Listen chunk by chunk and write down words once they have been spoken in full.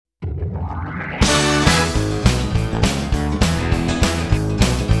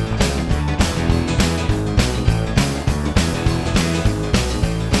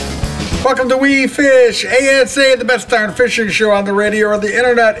Welcome to We Fish ASA, the best darn fishing show on the radio or the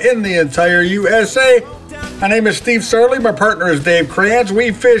internet in the entire USA. My name is Steve Sarley. My partner is Dave Kranz.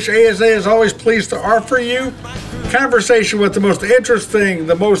 We Fish ASA is always pleased to offer you conversation with the most interesting,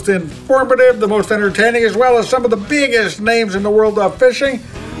 the most informative, the most entertaining, as well as some of the biggest names in the world of fishing.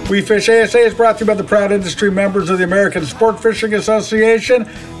 We Fish ASA is brought to you by the proud industry members of the American Sport Fishing Association,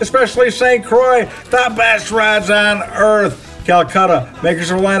 especially St. Croix, the best rods on earth. Calcutta,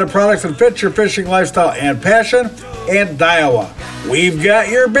 makers of a line of products that fit your fishing lifestyle and passion, and Daiwa. We've got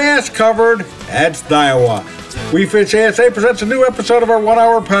your bass covered. That's Daiwa. We Fish ASA presents a new episode of our 1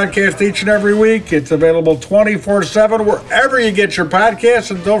 hour podcast each and every week. It's available 24/7 wherever you get your podcasts,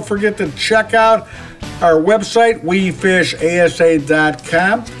 and don't forget to check out our website,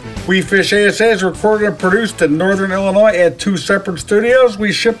 wefishasa.com. We Fish ASA is recorded and produced in Northern Illinois at 2 separate studios.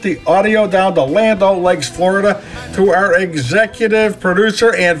 We ship the audio down to Land O'Lakes, Florida, to our executive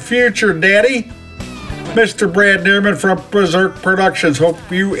producer and future daddy, Mr. Brad Neerman from Berserk Productions. Hope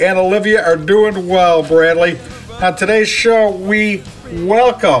you and Olivia are doing well, Bradley. On today's show, we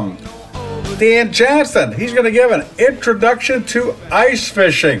welcome Dan Johnston. He's going to give an introduction to ice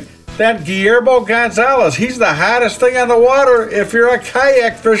fishing. Then Guillermo Gonzalez, he's the hottest thing on the water if you're a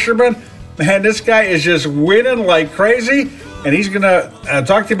kayak fisherman. Man, this guy is just winning like crazy, and he's going to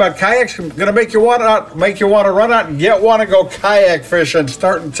talk to you about kayaks. Going to make you want to run out and want to go kayak fishing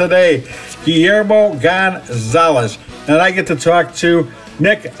starting today. Guillermo Gonzalez. And I get to talk to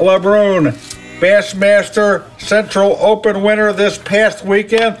Nick LeBrun, Bassmaster Central Open winner this past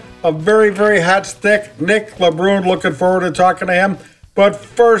weekend. A very, very hot stick. Nick LeBrun, looking forward to talking to him. But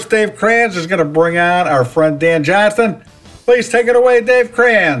first, Dave Kranz is going to bring on our friend Dan Johnston. Please take it away, Dave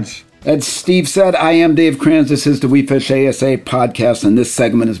Kranz. As Steve said, I am Dave Kranz. This is the We Fish ASA podcast, and this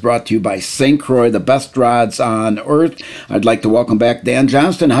segment is brought to you by St. Croix, the best rods on earth. I'd like to welcome back Dan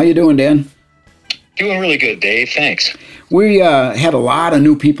Johnston. How you doing, Dan? Doing really good, Dave. Thanks. We had a lot of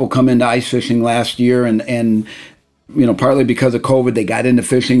new people come into ice fishing last year, and you know, partly because of COVID, they got into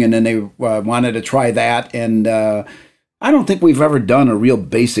fishing, and then they wanted to try that, and I don't think we've ever done a real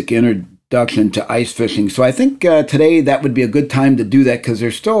basic introduction to ice fishing. So I think today that would be a good time to do that, because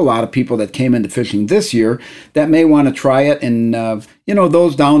there's still a lot of people that came into fishing this year that may want to try it. And, you know,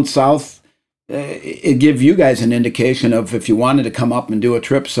 those down south, it give you guys an indication of if you wanted to come up and do a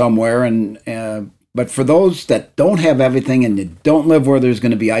trip somewhere. And but for those that don't have everything and you don't live where there's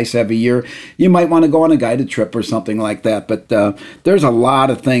going to be ice every year, you might want to go on a guided trip or something like that. But there's a lot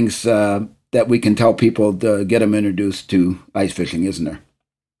of things that we can tell people to get them introduced to ice fishing, isn't there?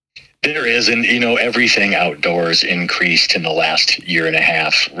 There is, and you know, everything outdoors increased in the last year and a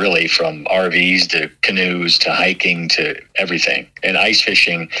half, really, from RVs to canoes to hiking to everything. And ice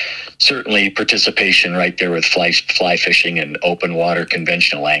fishing, certainly participation right there with fly fishing and open water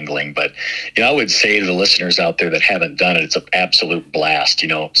conventional angling. But, you know, I would say to the listeners out there that haven't done it, it's an absolute blast. You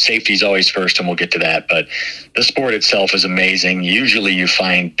know, safety's always first, and we'll get to that. But the sport itself is amazing. Usually you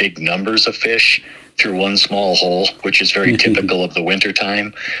find big numbers of fish through one small hole, which is very typical of the winter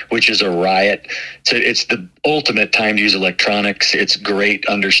time, which is a riot. So it's the ultimate time to use electronics. It's great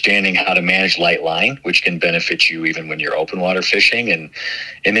understanding how to manage light line, which can benefit you even when you're open water fishing, and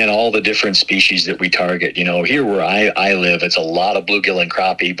then all the different species that we target. You know, here where I live, it's a lot of bluegill and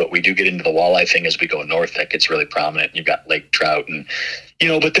crappie, but we do get into the walleye thing as we go north. That gets really prominent. You've got lake trout and, you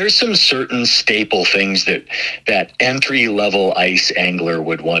know, but there's some certain staple things that entry-level ice angler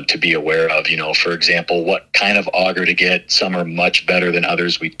would want to be aware of. You know, for example, what kind of auger to get. Some are much better than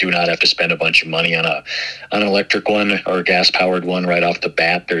others. We do not have to spend a bunch of money on an electric one or a gas-powered one right off the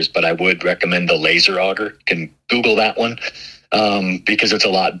bat. But I would recommend the laser auger. You can Google that one because it's a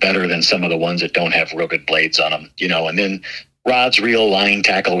lot better than some of the ones that don't have real good blades on them. You know, and then rods, reel, line,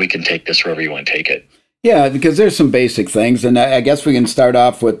 tackle. We can take this wherever you want to take it. Yeah, because there's some basic things, and I guess we can start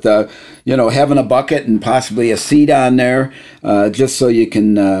off with, you know, having a bucket and possibly a seat on there, just so you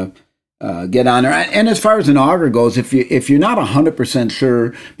can get on there. And as far as an auger goes, if you're not 100%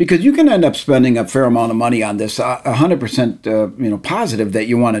 sure, because you can end up spending a fair amount of money on this, 100% you know, positive that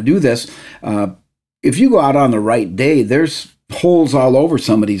you want to do this. If you go out on the right day, there's holes all over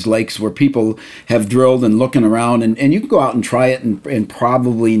some of these lakes where people have drilled and looking around, and you can go out and try it and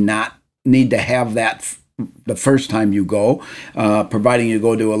probably not need to have that the first time you go, providing you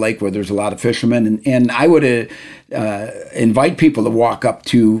go to a lake where there's a lot of fishermen. And I would invite people to walk up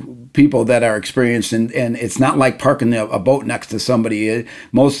to people that are experienced, and it's not like parking a boat next to somebody.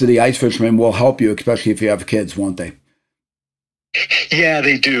 Most of the ice fishermen will help you, especially if you have kids, won't they? Yeah,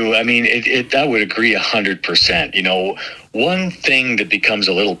 they do. I mean, I would agree 100%. One thing that becomes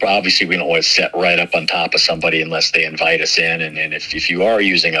a little, obviously we don't always set right up on top of somebody unless they invite us in. And if you are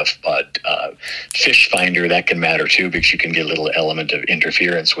using a fish finder, that can matter too, because you can get a little element of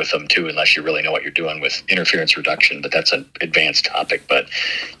interference with them too, unless you really know what you're doing with interference reduction. But that's an advanced topic. But,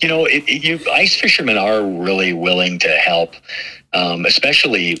 ice fishermen are really willing to help.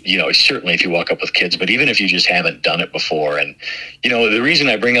 Especially, certainly if you walk up with kids, but even if you just haven't done it before. And, the reason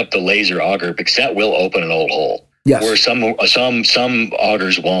I bring up the laser auger, because that will open an old hole. Yes. Where some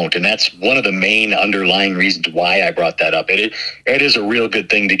augers won't, and that's one of the main underlying reasons why I brought that up. It is a real good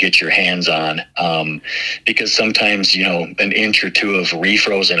thing to get your hands on, because sometimes an inch or two of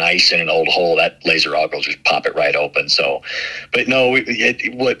refrozen ice in an old hole, that laser auger will just pop it right open. So, but no,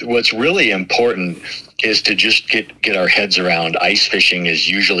 what's really important is to just get our heads around ice fishing is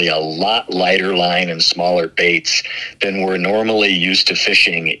usually a lot lighter line and smaller baits than we're normally used to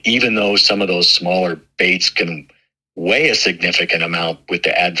fishing, even though some of those smaller baits can weigh a significant amount with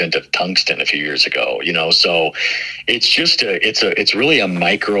the advent of tungsten a few years ago, so it's really a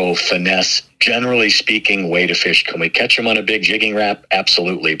micro finesse, generally speaking, way to fish. Can we catch them on a big jigging Rap?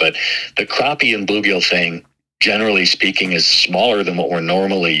 Absolutely. But the crappie and bluegill thing, generally speaking, is smaller than what we're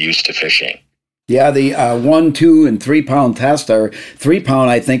normally used to fishing. Yeah, the 1, 2, and 3 pound test, or 3 pound,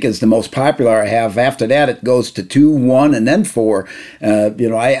 I think, is the most popular I have. After that, it goes to 2, 1, and then 4.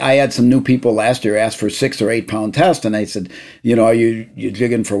 I had some new people last year ask for 6 or 8 pound test, and I said, are you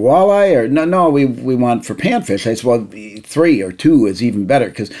jigging for walleye? Or no, we want for panfish. I said, well, 3 or 2 is even better,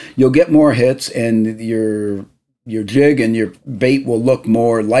 because you'll get more hits, and your jig and your bait will look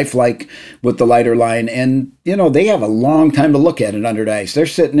more lifelike with the lighter line. And, they have a long time to look at it under the ice. They're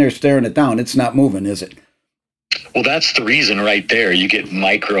sitting there staring it down. It's not moving, is it? Well, that's the reason right there. You get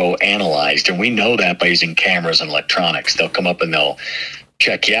micro analyzed, and we know that by using cameras and electronics. They'll come up and they'll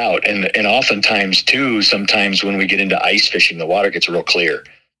check you out. And oftentimes too, sometimes when we get into ice fishing, the water gets real clear.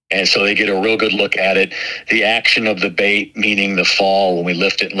 And so they get a real good look at it. The action of the bait, meaning the fall, when we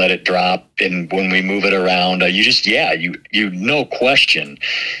lift it and let it drop, and when we move it around, you no question,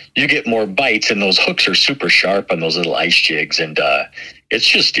 you get more bites, and those hooks are super sharp on those little ice jigs, and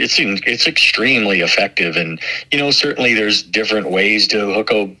it's extremely effective. And certainly there's different ways to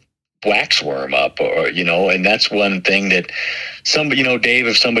hook a waxworm up, or and that's one thing that Dave,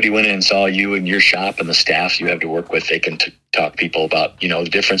 if somebody went in and saw you in your shop and the staff you have to work with, they can talk people about the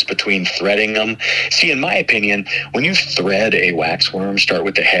difference between threading them. See, in my opinion, when you thread a waxworm, start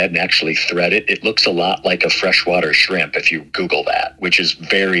with the head and actually thread it, it looks a lot like a freshwater shrimp if you Google that, which is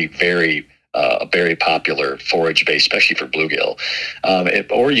very, very a very popular forage bait, especially for bluegill.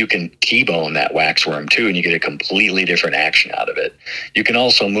 Or you can T-bone that waxworm too, and you get a completely different action out of it. You can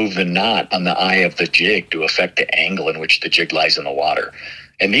also move the knot on the eye of the jig to affect the angle in which the jig lies in the water.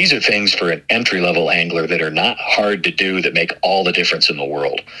 And these are things for an entry-level angler that are not hard to do, that make all the difference in the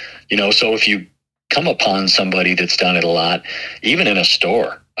world. So if you come upon somebody that's done it a lot, even in a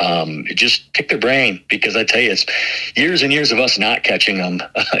store, just pick their brain, because I tell you, it's years and years of us not catching them.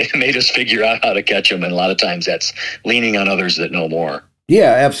 It made us figure out how to catch them, and a lot of times that's leaning on others that know more.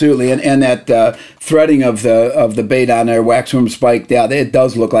 Yeah, absolutely, and that threading of the bait on there, waxworm spike, yeah, it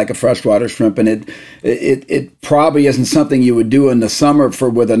does look like a freshwater shrimp, and it probably isn't something you would do in the summer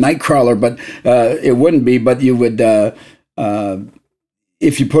with a night crawler, but it wouldn't be. But you would,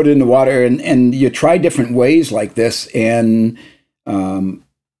 if you put it in the water, and you try different ways like this, and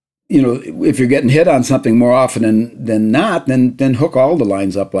if you're getting hit on something more often than not, then hook all the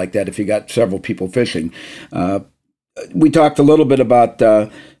lines up like that if you got several people fishing. We talked a little bit about, an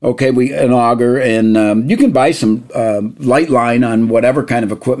auger, and you can buy some light line on whatever kind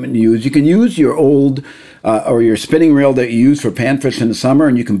of equipment you use. You can use your old or your spinning reel that you use for panfish in the summer,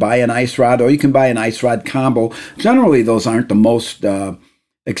 and you can buy an ice rod, or you can buy an ice rod combo. Generally, those aren't the most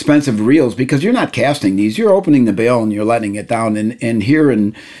expensive reels, because you're not casting these. You're opening the bail and you're letting it down. And here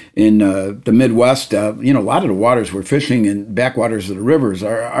in the Midwest, a lot of the waters we're fishing in, backwaters of the rivers,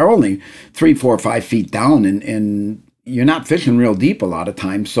 are only 3, 4, 5 feet down, and you're not fishing real deep a lot of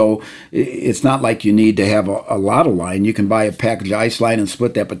times. So it's not like you need to have a lot of line. You can buy a package of ice line and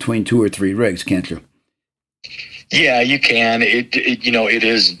split that between 2 or 3 rigs, can't you? Yeah, you can. It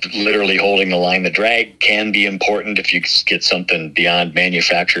is literally holding the line. The drag can be important if you get something beyond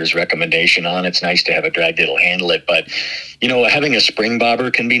manufacturer's recommendation on. It's nice to have a drag that'll handle it. But, having a spring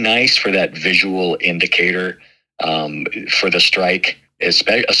bobber can be nice for that visual indicator for the strike.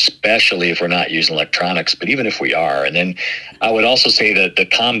 especially if we're not using electronics, but even if we are. And then I would also say that the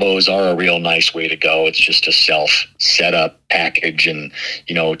combos are a real nice way to go. It's just a self setup package. And,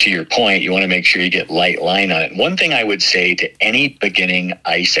 to your point, you want to make sure you get light line on it. One thing I would say to any beginning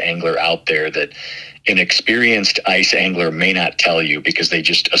ice angler out there that an experienced ice angler may not tell you, because they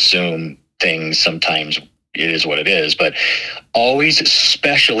just assume things sometimes it is what it is, but always,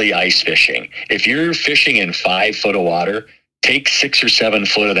 especially ice fishing, if you're fishing in 5 foot of water, take 6 or 7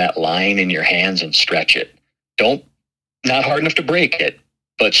 foot of that line in your hands and stretch it. Not hard enough to break it,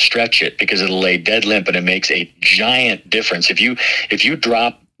 but stretch it, because it'll lay dead limp, and it makes a giant difference. If you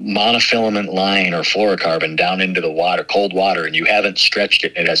drop monofilament line or fluorocarbon down into the water, cold water, and you haven't stretched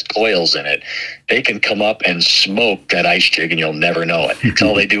it, and it has coils in it, they can come up and smoke that ice jig and you'll never know it.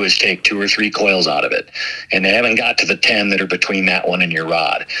 All they do is take 2 or 3 coils out of it, and they haven't got to the 10 that are between that one and your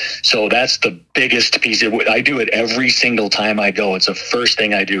rod. So that's the biggest piece. I do it every single time I go. It's the first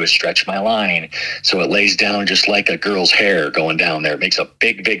thing I do is stretch my line so it lays down just like a girl's hair going down there. It makes a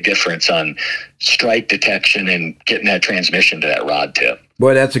big, big difference on strike detection and getting that transmission to that rod tip.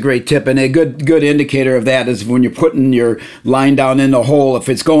 Boy, that's a great tip. And a good indicator of that is when you're putting your line down in the hole, if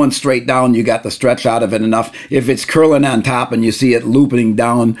it's going straight down, you got the stretch out of it enough. If it's curling on top and you see it looping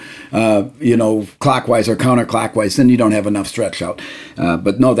down, clockwise or counterclockwise, then you don't have enough stretch out.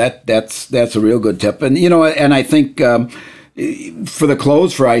 But no, that's a real good tip. And, and I think for the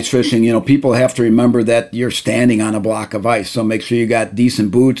clothes for ice fishing, people have to remember that you're standing on a block of ice. So make sure you got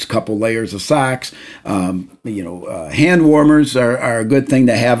decent boots, couple layers of socks. Hand warmers are a good thing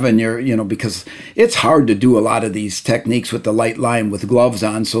to have in your, because it's hard to do a lot of these techniques with the light line with gloves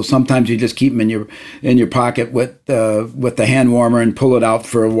on. So sometimes you just keep them in your pocket with the hand warmer and pull it out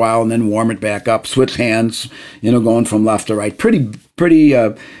for a while and then warm it back up. Switch hands, going from left to right. Pretty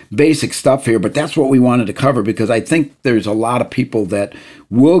basic stuff here, but that's what we wanted to cover, because I think there's a lot of people that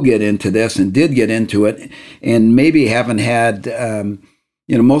will get into this and did get into it and maybe haven't had,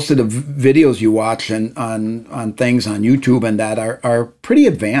 most of the videos you watch on things on YouTube and that are pretty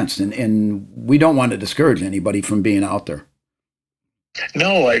advanced, and we don't want to discourage anybody from being out there.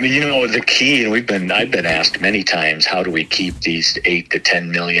 No, I mean, the key, and I've been asked many times, how do we keep these 8 to 10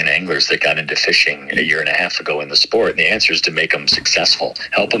 million anglers that got into fishing a year and a half ago in the sport? And the answer is to make them successful,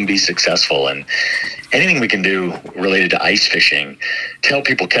 help them be successful. And anything we can do related to ice fishing to help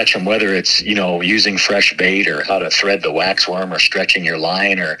people catch them, whether it's, using fresh bait or how to thread the wax worm or stretching your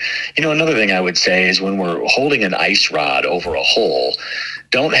line, or, another thing I would say is when we're holding an ice rod over a hole,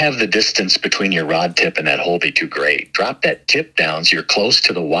 don't have the distance between your rod tip and that hole be too great. Drop that tip down so you're close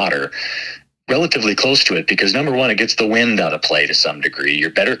to the water, relatively close to it, because number one, it gets the wind out of play to some degree. You're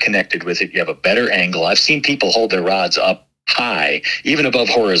better connected with it. You have a better angle. I've seen people hold their rods up high, even above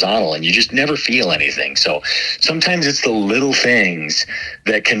horizontal, and you just never feel anything. So sometimes it's the little things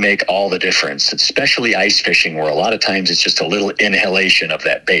that can make all the difference, especially ice fishing, where a lot of times it's just a little inhalation of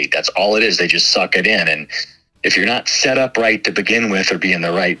that bait. That's all it is. They just suck it in. And if you're not set up right to begin with or be in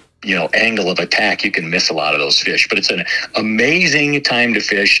the right, angle of attack, you can miss a lot of those fish. But it's an amazing time to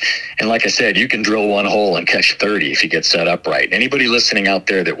fish. And like I said, you can drill one hole and catch 30 if you get set up right. Anybody listening out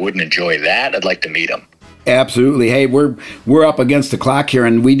there that wouldn't enjoy that, I'd like to meet them. Absolutely. Hey, we're up against the clock here,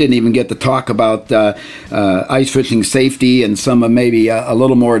 and we didn't even get to talk about ice fishing safety and some of maybe a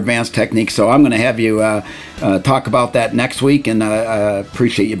little more advanced techniques. So I'm going to have you talk about that next week, and I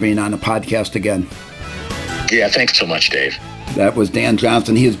appreciate you being on the podcast again. Yeah, thanks so much, Dave. That was Dan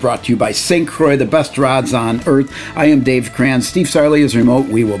Johnston. He is brought to you by St. Croix, the best rods on earth. I am Dave Cran. Steve Sarley is remote.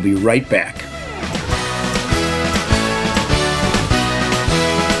 We will be right back.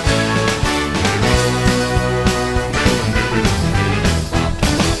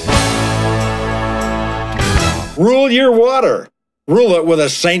 Rule your water. Rule it with a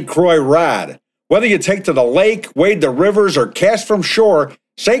St. Croix rod. Whether you take to the lake, wade the rivers, or cast from shore,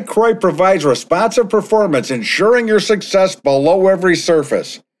 St. Croix provides responsive performance, ensuring your success below every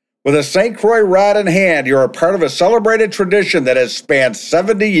surface. With a St. Croix rod in hand, you're a part of a celebrated tradition that has spanned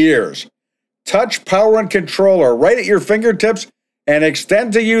 70 years. Touch, power, and control are right at your fingertips and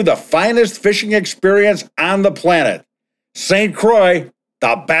extend to you the finest fishing experience on the planet. St. Croix,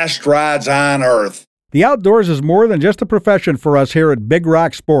 the best rods on earth. The outdoors is more than just a profession for us here at Big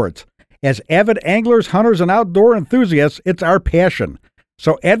Rock Sports. As avid anglers, hunters, and outdoor enthusiasts, it's our passion.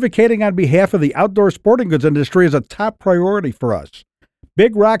 So advocating on behalf of the outdoor sporting goods industry is a top priority for us.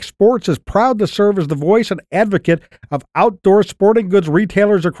 Big Rock Sports is proud to serve as the voice and advocate of outdoor sporting goods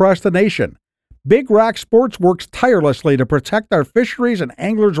retailers across the nation. Big Rock Sports works tirelessly to protect our fisheries and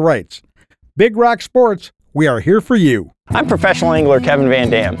anglers' rights. Big Rock Sports, we are here for you. I'm professional angler Kevin Van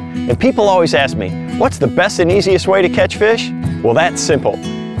Dam, and people always ask me, what's the best and easiest way to catch fish? Well, that's simple.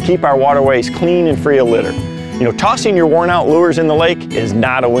 Keep our waterways clean and free of litter. You know, tossing your worn-out lures in the lake is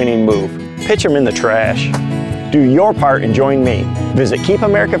not a winning move. Pitch them in the trash. Do your part and join me. Visit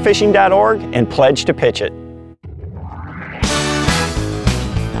keepamericafishing.org and pledge to pitch it.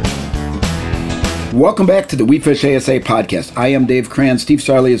 Welcome back to the We Fish ASA podcast. I am Dave Cran. Steve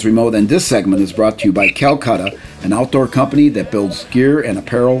Sarley is remote, and this segment is brought to you by Calcutta, an outdoor company that builds gear and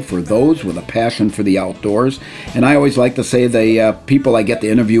apparel for those with a passion for the outdoors. And I always like to say the people I get to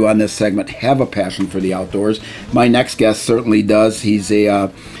interview on this segment have a passion for the outdoors. My next guest certainly does. He's a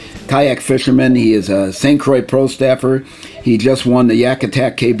kayak fisherman. He is a St. Croix pro staffer. He just won the Yak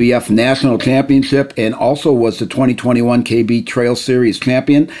Attack KBF National Championship and also was the 2021 KB Trail Series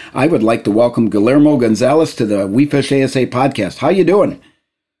champion. I would like to welcome Guillermo Gonzalez to the We Fish ASA podcast. How you doing?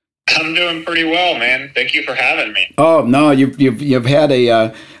 I'm doing pretty well, man. Thank you for having me. Oh no, you've had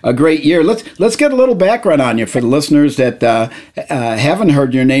a great year. Let's get a little background on you for the listeners that haven't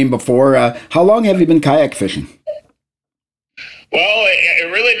heard your name before. How long have you been kayak fishing? Well,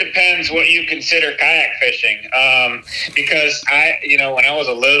 it really depends what you consider kayak fishing. Because when I was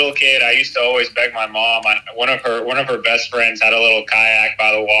a little kid, I used to always beg my mom. One of her best friends had a little kayak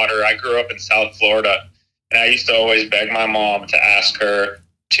by the water. I grew up in South Florida, and I used to always beg my mom to ask her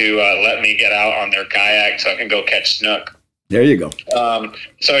to let me get out on their kayak so I can go catch snook. There you go.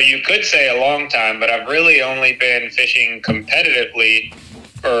 So you could say a long time, but I've really only been fishing competitively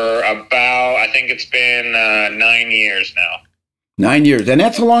for about, I think it's been 9 years now. 9 years, and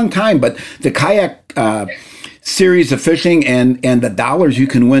that's a long time, but the kayak series of fishing and the dollars you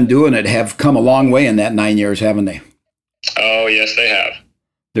can win doing it have come a long way in that 9 years, haven't they? Oh, yes, they have.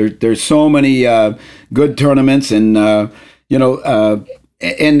 There's so many good tournaments and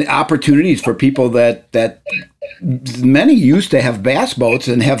and opportunities for people that many used to have bass boats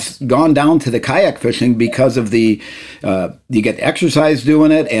and have gone down to the kayak fishing because of the you get exercise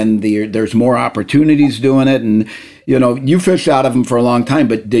doing it, and there's more opportunities doing it. And you fished out of them for a long time,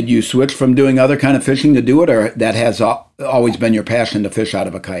 but did you switch from doing other kind of fishing to do it, or that has always been your passion to fish out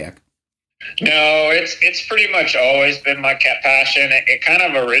of a kayak? No, it's pretty much always been my passion. It kind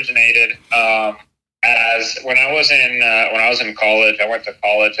of originated as when I was in college. I went to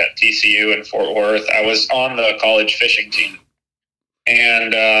college at TCU in Fort Worth. I was on the college fishing team,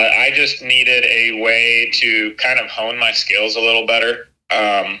 and I just needed a way to kind of hone my skills a little better.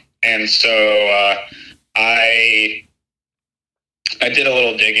 And so I did a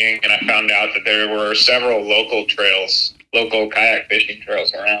little digging, and I found out that there were several local kayak fishing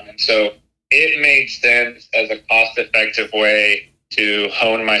trails around, and so it made sense as a cost-effective way to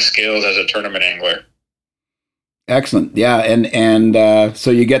hone my skills as a tournament angler. Excellent. Yeah. And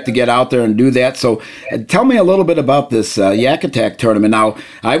so you get out there and do that. So tell me a little bit about this Yak Attack tournament. Now,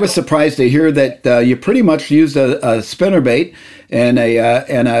 I was surprised to hear that you pretty much used a spinnerbait and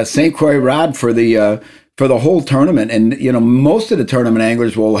a St. Croix rod for the whole tournament. And, most of the tournament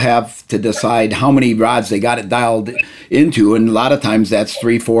anglers will have to decide how many rods they got it dialed into. And a lot of times that's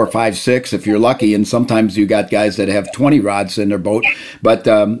 3, 4, 5, 6 if you're lucky. And sometimes you got guys that have 20 rods in their boat. But,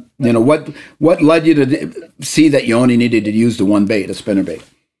 what led you to see that you only needed to use the one bait, a spinnerbait?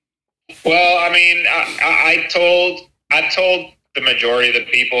 Well, I mean, I told the majority of the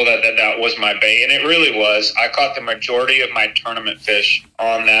people that was my bait, and it really was. I caught the majority of my tournament fish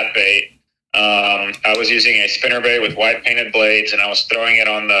on that bait. I was using a spinnerbait with white painted blades, and I was throwing it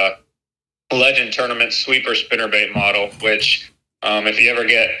on the Legend Tournament Sweeper spinnerbait model, which if you ever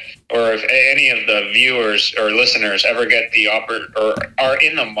get, or if any of the viewers or listeners ever get the or are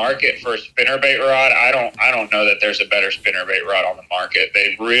in the market for a spinnerbait rod, I don't know that there's a better spinnerbait rod on the market.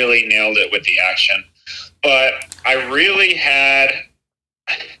 They really nailed it with the action. But I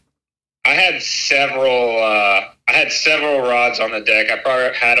had several rods on the deck. I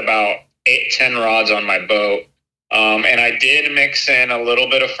probably had about 8-10 rods on my boat. And I did mix in a little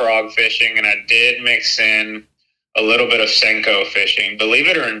bit of frog fishing, and I did mix in a little bit of Senko fishing. Believe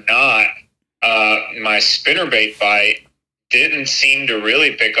it or not, my spinnerbait bite didn't seem to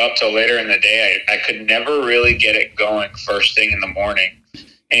really pick up till later in the day. I could never really get it going first thing in the morning.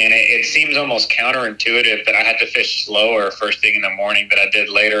 And it seems almost counterintuitive that I had to fish slower first thing in the morning than I did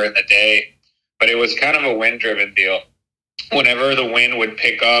later in the day. But it was kind of a wind-driven deal. Whenever the wind would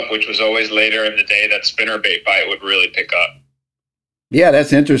pick up, which was always later in the day, that spinnerbait bite would really pick up. Yeah,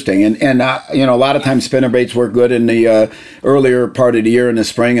 that's interesting. And a lot of times spinnerbaits work good in the earlier part of the year, in the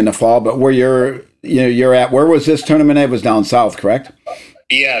spring and the fall. But where you're at, where was this tournament? It was down south, correct?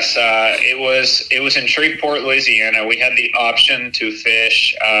 Yes, it was in Shreveport, Louisiana. We had the option to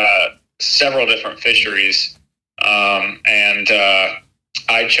fish several different fisheries, and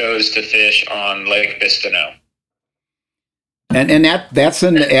I chose to fish on Lake Bistineau. And that's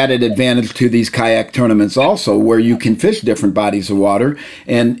an added advantage to these kayak tournaments also, where you can fish different bodies of water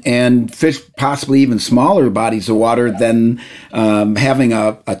and fish possibly even smaller bodies of water than having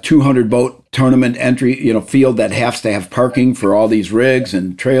a 200 boat tournament entry, field that has to have parking for all these rigs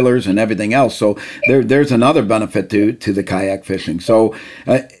and trailers and everything else. So there's another benefit to the kayak fishing. So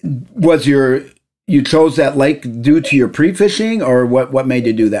you chose that lake due to your pre-fishing, or what made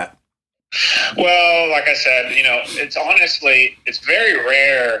you do that? Well, like I said, it's very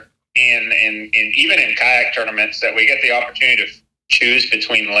rare in even in kayak tournaments that we get the opportunity to choose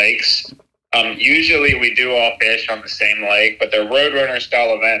between lakes. Usually we do all fish on the same lake, but they're roadrunner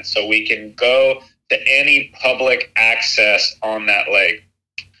style events, so we can go to any public access on that lake.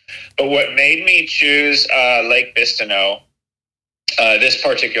 But what made me choose Lake Bistineau this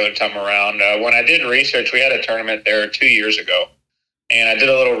particular time around, when I did research, we had a tournament there 2 years ago. And I did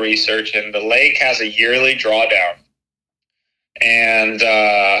a little research, and the lake has a yearly drawdown. And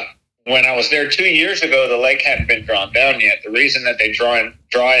when I was there 2 years ago, the lake hadn't been drawn down yet. The reason that they draw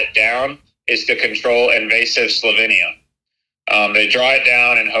it down is to control invasive Slovenia. They draw it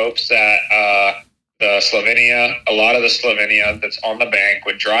down in hopes that a lot of the Slovenia that's on the bank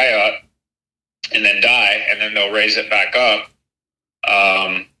would dry up and then die, and then they'll raise it back up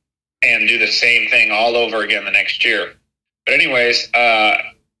and do the same thing all over again the next year. But anyways,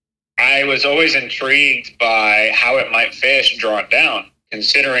 I was always intrigued by how it might fish drawn down,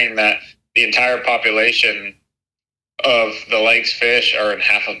 considering that the entire population of the lake's fish are in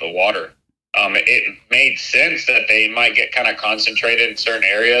half of the water. It made sense that they might get kind of concentrated in certain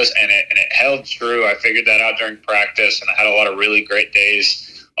areas, and it held true. I figured that out during practice, and I had a lot of really great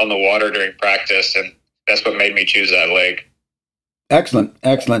days on the water during practice, and that's what made me choose that lake. Excellent.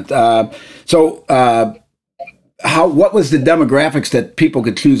 What was the demographics that people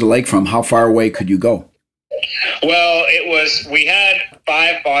could choose a lake from? How far away could you go? Well, we had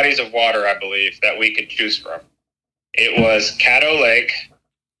 5 bodies of water, I believe, that we could choose from. It was Caddo Lake,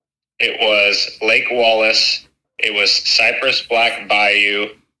 it was Lake Wallace, it was Cypress Black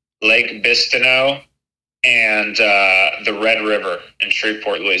Bayou, Lake Bistineau, and the Red River in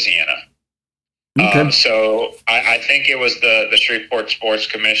Shreveport, Louisiana. Okay. So I think it was the Shreveport Sports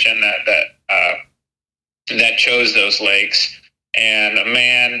Commission that chose those lakes, and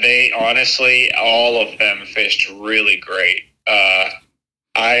man, they honestly, all of them fished really great.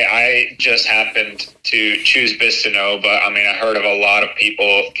 I just happened to choose Bistineau, but I heard of a lot of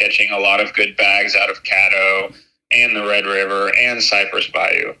people catching a lot of good bags out of Caddo and the Red River and Cypress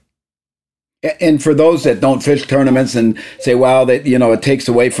Bayou. And for those that don't fish tournaments and say, "Wow, that it takes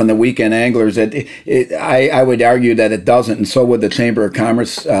away from the weekend anglers," I would argue that it doesn't, and so would the Chamber of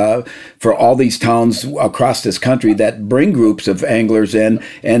Commerce for all these towns across this country that bring groups of anglers in,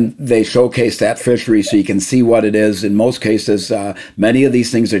 and they showcase that fishery so you can see what it is. In most cases, many of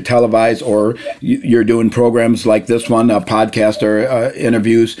these things are televised, or you're doing programs like this one, a podcast or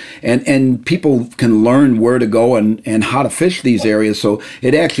interviews, and people can learn where to go and how to fish these areas. So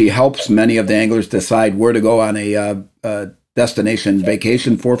it actually helps many of the anglers decide where to go on a destination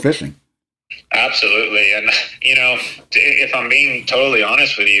vacation for fishing. Absolutely. And, if I'm being totally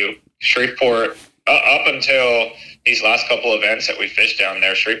honest with you, Shreveport, up until these last couple events that we fished down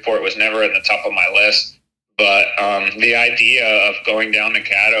there, Shreveport was never at the top of my list. But the idea of going down to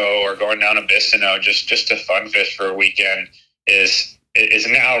Caddo or going down to Bistineau just to fun fish for a weekend is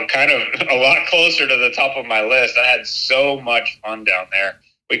now kind of a lot closer to the top of my list. I had so much fun down there.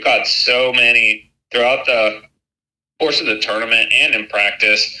 We caught so many throughout the course of the tournament and in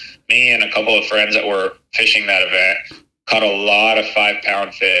practice. Me and a couple of friends that were fishing that event caught a lot of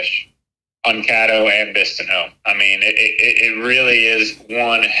 5-pound fish on Caddo and Bistineau. It really is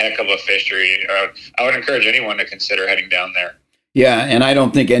one heck of a fishery. I would encourage anyone to consider heading down there. Yeah, and I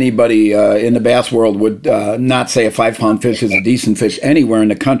don't think anybody in the bass world would not say a 5-pound fish is a decent fish anywhere in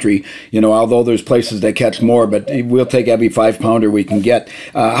the country, although there's places that catch more, but we'll take every 5-pounder we can get.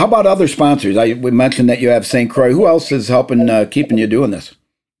 How about other sponsors? We mentioned that you have St. Croix. Who else is helping keeping you doing this?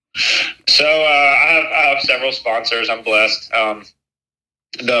 So I have several sponsors. I'm blessed.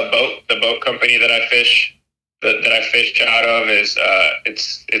 The boat company that I fish out of is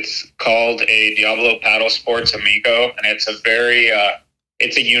it's called a Diablo Paddle Sports Amigo, and it's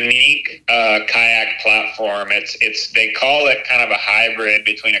a unique kayak platform. They call it kind of a hybrid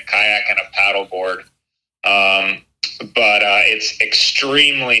between a kayak and a paddleboard, but it's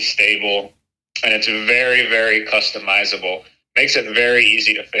extremely stable, and it's very, very customizable. Makes it very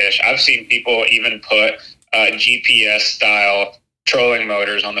easy to fish. I've seen people even put GPS style trolling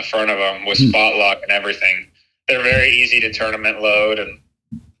motors on the front of them with spot lock and everything. They're very easy to tournament load, and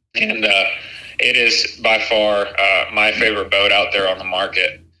it is by far my favorite boat out there on the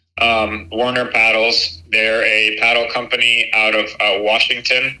market. Warner Paddles, they're a paddle company out of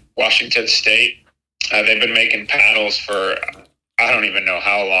Washington State. They've been making paddles for I don't even know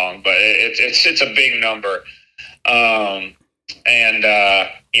how long, but it's a big number.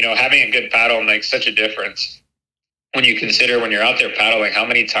 Having a good paddle makes such a difference when you consider when you're out there paddling how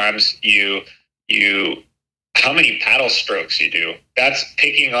many times how many paddle strokes you do. That's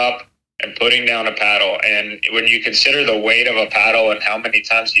picking up and putting down a paddle. And when you consider the weight of a paddle and how many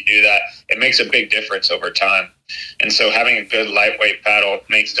times you do that, it makes a big difference over time. And so having a good lightweight paddle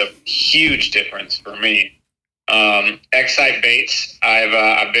makes a huge difference for me. Excite Baits,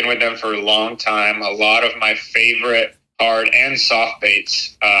 I've been with them for a long time. A lot of my favorite hard and soft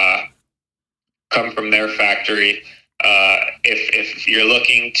baits come from their factory. If you're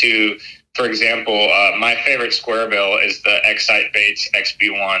looking to, for example, my favorite square bill is the Excite Baits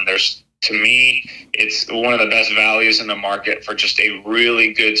XB1. To me, it's one of the best values in the market for just a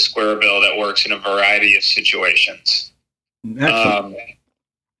really good square bill that works in a variety of situations. Excellent.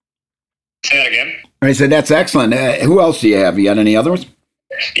 Say that again. I said that's excellent. Who else do you have? You got any others?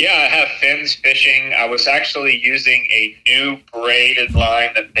 Yeah, I have Fins Fishing. I was actually using a new braided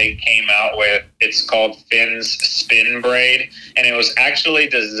line that they came out with. It's called Fins Spin Braid, and it was actually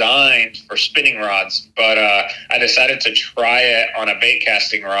designed for spinning rods. But I decided to try it on a bait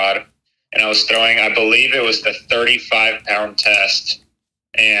casting rod, and I was throwing, I believe it was the 35-pound test.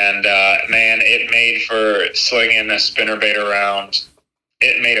 And, man, it made for slinging a spinnerbait around.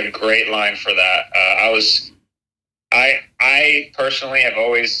 It made a great line for that. I personally have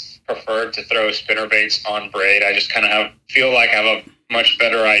always preferred to throw spinnerbaits on braid. I just kind of feel like I have a much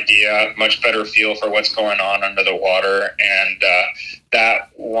better idea, much better feel for what's going on under the water. And that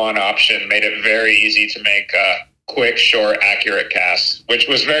one option made it very easy to make quick, short, accurate casts, which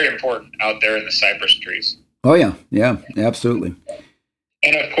was very important out there in the cypress trees. Oh, yeah. Yeah, absolutely.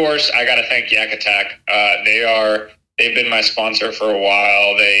 And, of course, I got to thank Yak Attack. They've been my sponsor for a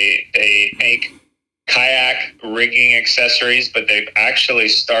while. They make kayak rigging accessories, but they've actually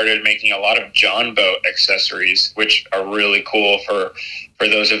started making a lot of John boat accessories, which are really cool for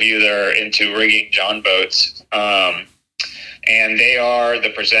those of you that are into rigging John boats. And they are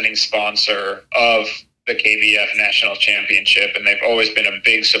the presenting sponsor of the KBF National Championship, and they've always been a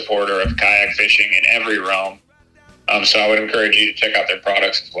big supporter of kayak fishing in every realm. So I would encourage you to check out their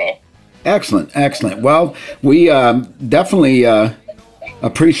products as well. Excellent. Well, we definitely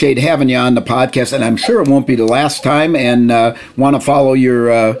appreciate having you on the podcast, and I'm sure it won't be the last time, and want to follow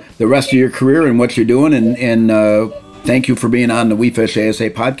your the rest of your career and what you're doing, and thank you for being on the We Fish ASA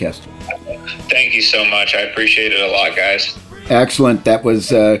podcast. Thank you so much. I appreciate it a lot, guys. Excellent. That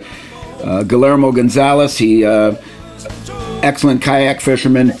was Guillermo Gonzalez. He excellent kayak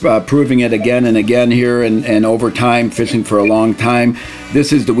fisherman, proving it again and again here and over time, fishing for a long time.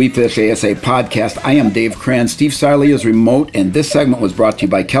 This is the We Fish ASA podcast. I am Dave Cran. Steve Siley is remote, and this segment was brought to you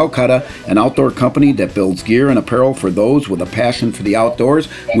by Calcutta, an outdoor company that builds gear and apparel for those with a passion for the outdoors.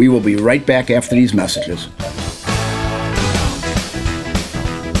 We will be right back after these messages.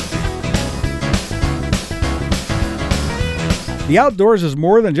 The outdoors is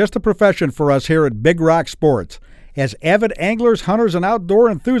more than just a profession for us here at Big Rock Sports. As avid anglers, hunters, and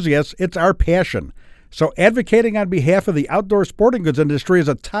outdoor enthusiasts, it's our passion. So advocating on behalf of the outdoor sporting goods industry is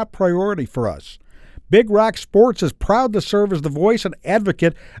a top priority for us. Big Rock Sports is proud to serve as the voice and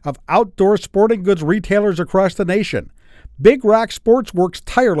advocate of outdoor sporting goods retailers across the nation. Big Rock Sports works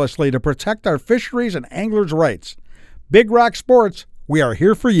tirelessly to protect our fisheries and anglers' rights. Big Rock Sports, we are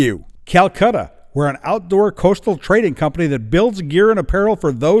here for you. Calcutta, we're an outdoor coastal trading company that builds gear and apparel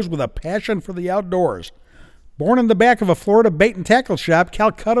for those with a passion for the outdoors. Born in the back of a Florida bait and tackle shop,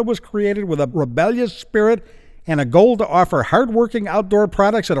 Calcutta was created with a rebellious spirit and a goal to offer hardworking outdoor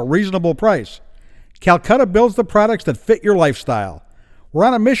products at a reasonable price. Calcutta builds the products that fit your lifestyle. We're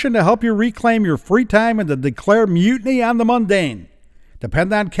on a mission to help you reclaim your free time and to declare mutiny on the mundane.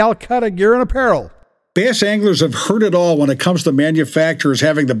 Depend on Calcutta Gear and Apparel. Bass anglers have heard it all when it comes to manufacturers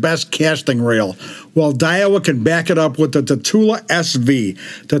having the best casting reel. Well, Daiwa can back it up with the Tatula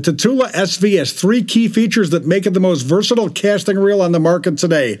SV. The Tatula SV has three key features that make it the most versatile casting reel on the market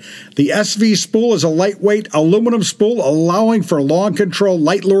today. The SV spool is a lightweight aluminum spool allowing for long control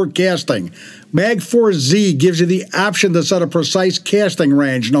light lure casting. Mag 4Z gives you the option to set a precise casting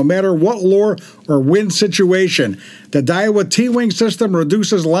range no matter what lure or wind situation. The Daiwa T-Wing system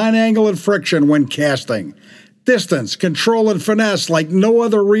reduces line angle and friction when casting. Distance, control, and finesse like no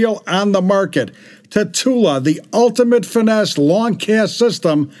other reel on the market. Tatula, the ultimate finesse long cast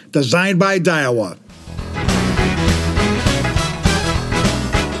system designed by Daiwa.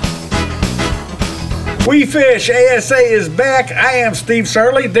 We Fish ASA is back. I am Steve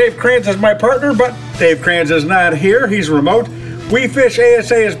Sarley. Dave Kranz is my partner, but Dave Kranz is not here. He's remote. We Fish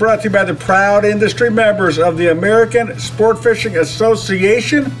ASA is brought to you by the proud industry members of the American Sport Fishing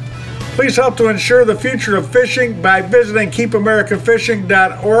Association. Please help to ensure the future of fishing by visiting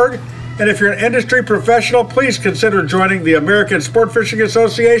keepamericafishing.org. And if you're an industry professional, please consider joining the American Sport Fishing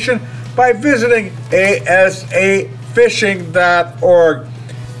Association by visiting asafishing.org.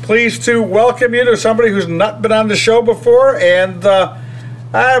 Pleased to welcome you to somebody who's not been on the show before, and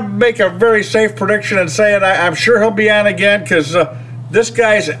I make a very safe prediction in saying I'm sure he'll be on again, because this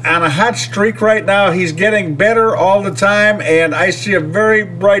guy's on a hot streak right now. He's getting better all the time, and I see a very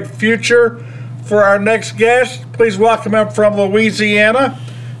bright future for our next guest. Please welcome him from Louisiana,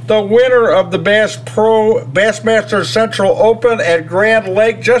 the winner of the Bassmaster Central Open at Grand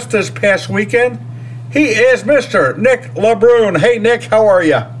Lake just this past weekend. He is Mr. Nick LeBrun. Hey, Nick, how are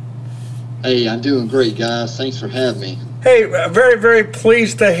you? Hey, I'm doing great, guys. Thanks for having me. Hey, very, very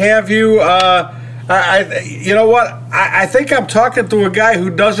pleased to have you. You know what? I think I'm talking to a guy who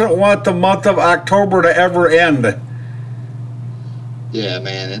doesn't want the month of October to ever end. Yeah,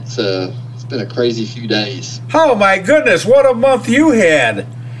 man, it's been a crazy few days. Oh my goodness, what a month you had!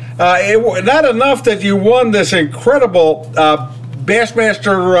 Not enough that you won this incredible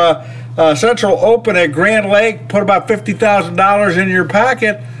Bassmaster Central Open at Grand Lake, put about $50,000 in your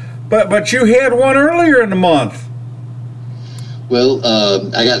pocket, but you had one earlier in the month. Well,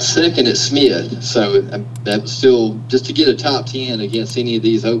 I got second at Smith, so that was still, just to get a top 10 against any of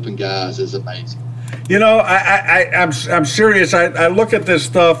these Open guys is amazing. You know, I'm serious. I look at this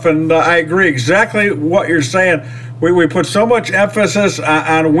stuff, and I agree exactly what you're saying. We put so much emphasis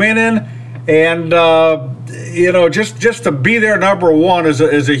on winning, and you know, just to be there number one is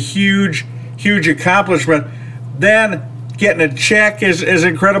a huge accomplishment. Then getting a check is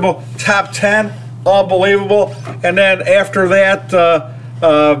incredible. Top 10, unbelievable. And then after that,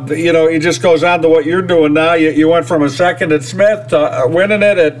 you know, it just goes on to what you're doing now. You went from a second at Smith to winning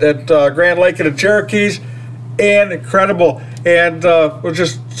it at Grand Lake and the Cherokees. Incredible. And we'll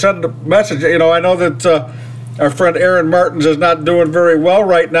just send a message. You know, I know that our friend Aaron Martins is not doing very well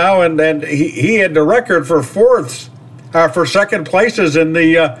right now, and he had the record for fourths, for second places in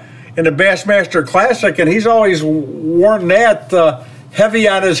the Bassmaster Classic, and he's always worn that heavy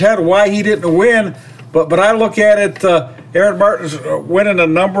on his head why he didn't win. But I look at it, Aaron Martins winning a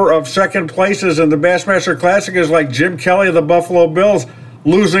number of second places in the Bassmaster Classic is like Jim Kelly of the Buffalo Bills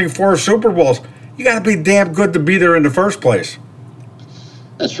losing 4 Super Bowls. You got to be damn good to be there in the first place.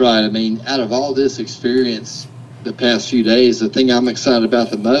 That's right. I mean, out of all this experience the past few days, the thing I'm excited about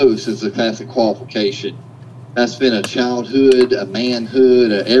the most is the Classic qualification. That's been a childhood, a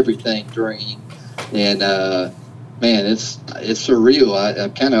manhood, a everything dream. And, man, it's surreal.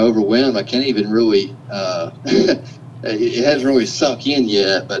 I'm kind of overwhelmed. I can't even really, it hasn't really sunk in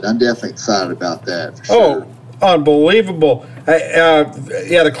yet, but I'm definitely excited about that for sure. Oh, unbelievable.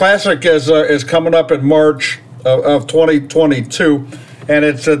 Yeah, the Classic is coming up in March of 2022, and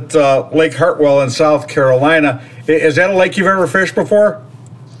it's at Lake Hartwell in South Carolina. Is that a lake you've ever fished before?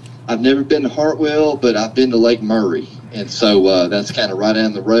 I've never been to Hartwell, but I've been to Lake Murray, and so that's kind of right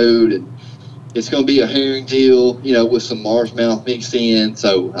down the road, and it's going to be a herring deal, you know, with some largemouth mixed in,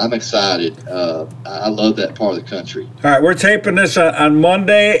 so I'm excited. I love that part of the country. All right, we're taping this on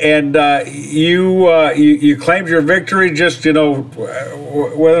Monday, and you claimed your victory just, you know,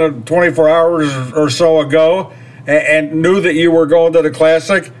 within 24 hours or so ago, and knew that you were going to the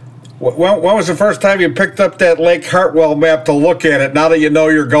Classic. When was the first time you picked up that Lake Hartwell map to look at it, now that you know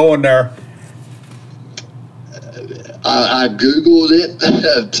you're going there? I Googled it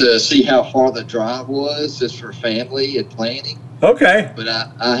to see how far the drive was, just for family and planning. Okay. But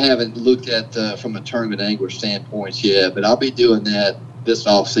I haven't looked at from a tournament angler standpoint yet, but I'll be doing that this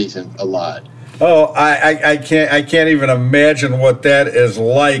off season a lot. Oh, I can't even imagine what that is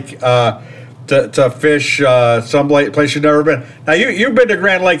like to fish some place you've never been. Now you've been to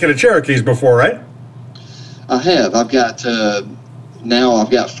Grand Lake and the Cherokees before, right? I have. I've got now I've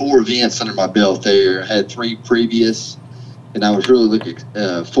got 4 events under my belt there. I had 3 previous, and I was really looking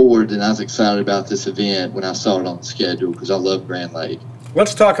forward, and I was excited about this event when I saw it on the schedule because I love Grand Lake.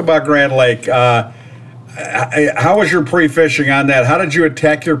 Let's talk about Grand Lake. How was your pre-fishing on that? How did you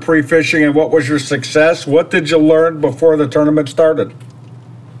attack your pre-fishing, and what was your success? What did you learn before the tournament started?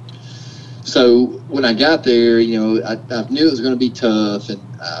 So when I got there, you know, I knew it was going to be tough, and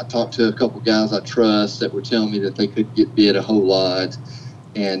I talked to a couple guys I trust that were telling me that they could get bit a whole lot.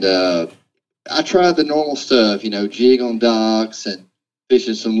 And I tried the normal stuff, you know, jig on docks and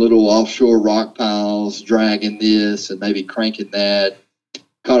fishing some little offshore rock piles, dragging this and maybe cranking that.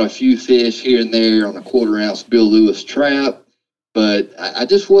 Caught a few fish here and there on a 1/4 ounce Bill Lewis trap, but I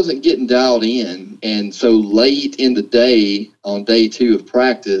just wasn't getting dialed in. And so late in the day, on day 2 of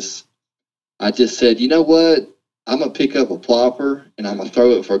practice, I just said, you know what? I'm going to pick up a plopper and I'm going to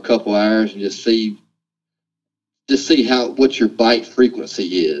throw it for a couple hours and just see what your bite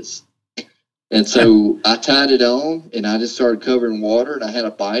frequency is. And so I tied it on and I just started covering water, and I had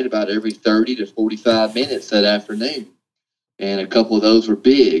a bite about every 30 to 45 minutes that afternoon. And a couple of those were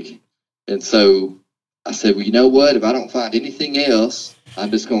big. And so I said, well, you know what? If I don't find anything else, I'm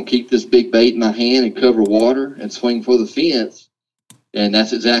just going to keep this big bait in my hand and cover water and swing for the fence. And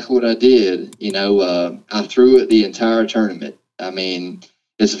that's exactly what I did. You know, I threw it the entire tournament. I mean,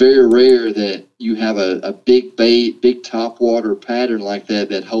 it's very rare that you have a big bait, big topwater pattern like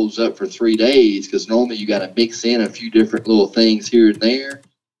that holds up for 3 days, because normally you got to mix in a few different little things here and there.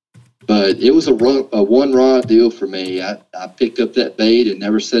 But it was a one rod deal for me. I picked up that bait and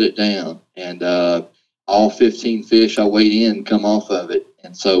never set it down. And all 15 fish I weighed in come off of it.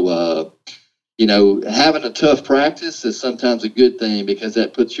 And so, you know, having a tough practice is sometimes a good thing, because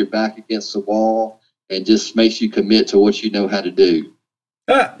that puts your back against the wall and just makes you commit to what you know how to do.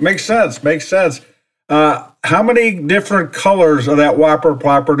 Makes sense. How many different colors of that Whopper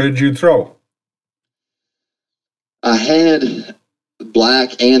Plopper did you throw? I had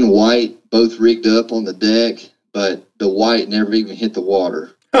black and white both rigged up on the deck, but the white never even hit the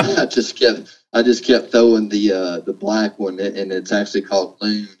water. I just kept throwing the black one, and it's actually called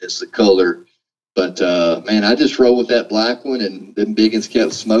Loon. It's the color. But man, I just rolled with that black one, and them biggins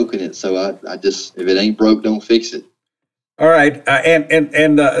kept smoking it. So I just, if it ain't broke, don't fix it. All right, and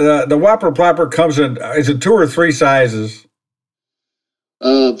the Whopper Plopper comes in, is it 2 or 3 sizes?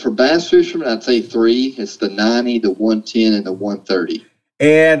 For bass fishermen, I'd say 3. It's the 90, the 110, and the 130.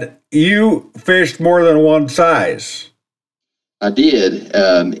 And you fished more than one size. I did.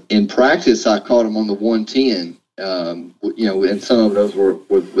 In practice, I caught them on the 110. You know, and some of those were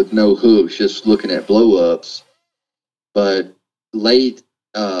with no hooks, just looking at blow-ups. But late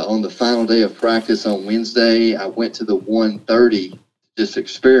on the final day of practice on Wednesday, I went to the 130 to just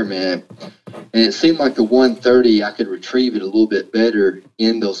experiment, and it seemed like the 130, I could retrieve it a little bit better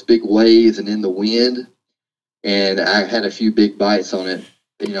in those big waves and in the wind. And I had a few big bites on it,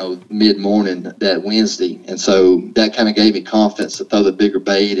 you know, mid-morning that Wednesday. And so that kind of gave me confidence to throw the bigger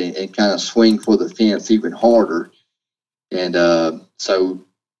bait and kind of swing for the fence even harder. And so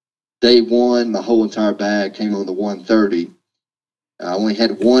day 1, my whole entire bag came on the 130. I only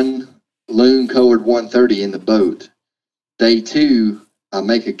had one loon-colored 130 in the boat. Day 2, I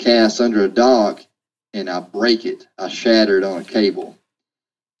make a cast under a dock, and I break it. I shattered on a cable,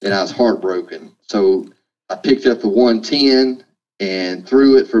 and I was heartbroken. So I picked up the 110 and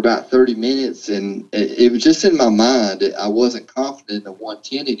threw it for about 30 minutes, and it was just in my mind that I wasn't confident in the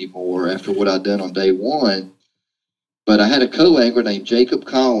 110 anymore after what I'd done on day 1. But I had a co-angler named Jacob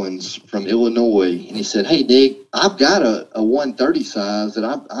Collins from Illinois, and he said, "Hey, Nick, I've got a 130 size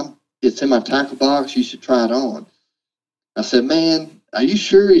that it's in my tackle box. You should try it on." I said, "Man, are you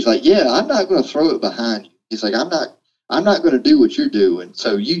sure?" He's like, "Yeah, I'm not going to throw it behind you." He's like, I'm not going to do what you're doing,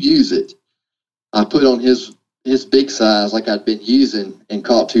 so you use it." I put on his big size like I'd been using and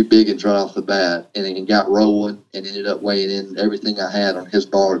caught 2 biggins right off the bat, and then got rolling and ended up weighing in everything I had on his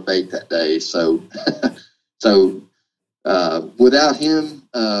barred bait that day. So, without him,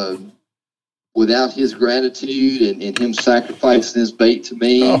 without his gratitude and him sacrificing his bait to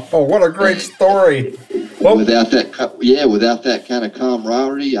me. Oh, what a great story. Well, without that kind of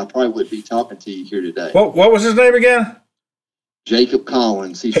camaraderie, I probably wouldn't be talking to you here today. What was his name again? Jacob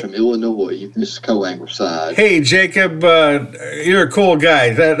Collins. He's from Illinois. This is co-angler side. Hey, Jacob, you're a cool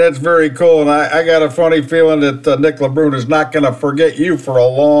guy. That's very cool. And I got a funny feeling that Nick LeBrun is not going to forget you for a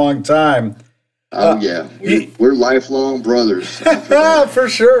long time. Oh, yeah. We're lifelong brothers. For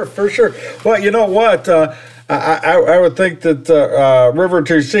sure. Well, you know what? I would think that River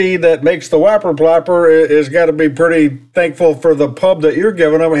to Sea that makes the Whopper Plopper is got to be pretty thankful for the pub that you're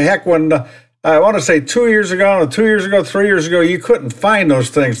giving them. Heck, when I want to say 2 years ago, 3 years ago, you couldn't find those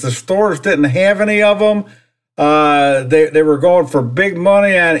things. The stores didn't have any of them. They were going for big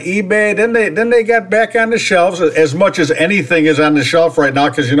money on eBay. Then they got back on the shelves, as much as anything is on the shelf right now,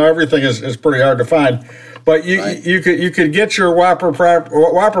 because you know everything is pretty hard to find. But you could get your Whopper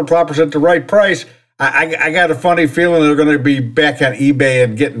Ploppers at the right price. I got a funny feeling they're going to be back on eBay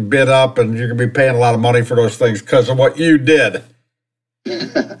and getting bid up, and you're going to be paying a lot of money for those things because of what you did.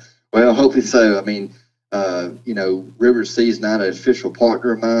 Well, hopefully so. I mean, you know, River Sea is not an official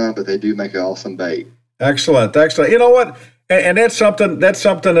partner of mine, but they do make an awesome bait. Excellent. You know what? And that's something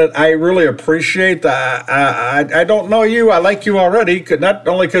that I really appreciate. I don't know you. I like you already, not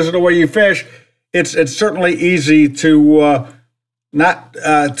only because of the way you fish. It's certainly easy to not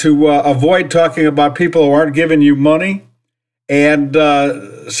to avoid talking about people who aren't giving you money, and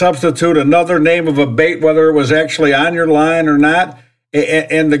substitute another name of a bait, whether it was actually on your line or not.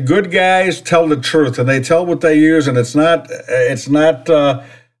 And the good guys tell the truth, and they tell what they use, and it's not based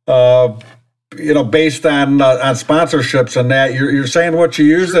on sponsorships and that. You're saying what you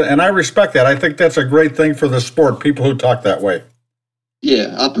use, and I respect that. I think that's a great thing for the sport, people who talk that way.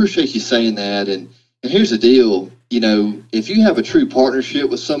 Yeah, I appreciate you saying that. And here's the deal, if you have a true partnership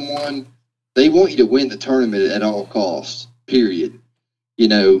with someone, they want you to win the tournament at all costs, period.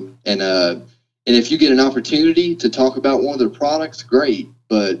 And if you get an opportunity to talk about one of their products, great.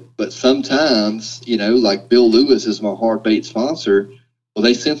 But sometimes, like Bill Lewis is my hard bait sponsor, well,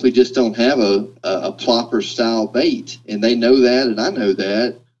 they simply just don't have a plopper style bait, and they know that, and I know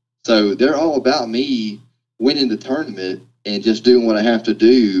that. So they're all about me winning the tournament and just doing what I have to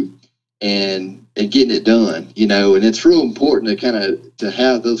do and getting it done, and it's real important to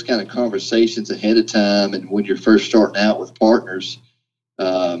have those kind of conversations ahead of time and when you're first starting out with partners,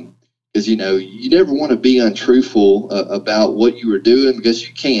 because you never want to be untruthful about what you were doing, because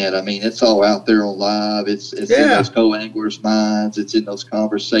you can't. I mean, it's all out there on live. It's in those co-anglers' minds. It's in those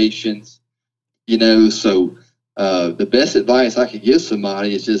conversations, so the best advice I could give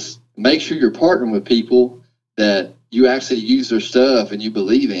somebody is just make sure you're partnering with people that you actually use their stuff and you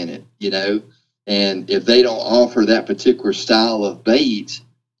believe in it, and if they don't offer that particular style of bait,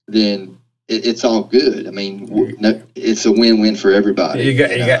 then it's all good. I mean, it's a win-win for everybody. You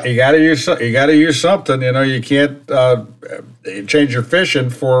got to use something. You can't change your fishing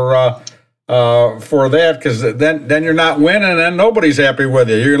for that, because then you're not winning and nobody's happy with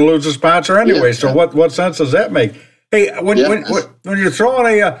you. You're going to lose a sponsor anyway. Yeah. So what sense does that make? Hey, when you're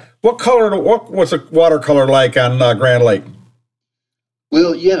throwing what's a watercolor like on Grand Lake?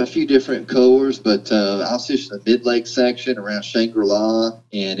 Well, you have a few different colors, but I was fishing the mid-lake section around Shangri-La,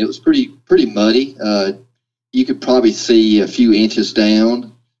 and it was pretty muddy. You could probably see a few inches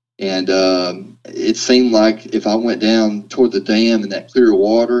down, and it seemed like if I went down toward the dam in that clear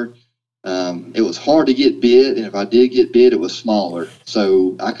water, it was hard to get bit, and if I did get bit, it was smaller.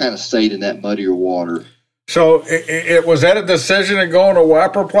 So I kind of stayed in that muddier water. So it was that a decision of going to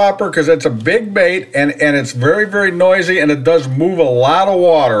Whopper Plopper, because it's a big bait and it's very, very noisy, and it does move a lot of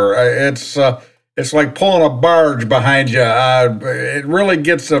water. It's like pulling a barge behind you. It really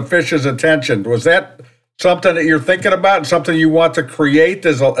gets the fish's attention. Was that something that you're thinking about and something you want to create?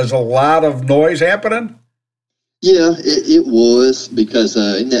 There's a lot of noise happening? Yeah, it was, because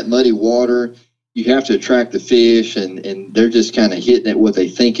in that muddy water, you have to attract the fish, and they're just kind of hitting at what they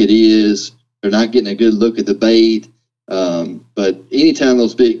think it is. They're not getting a good look at the bait. But anytime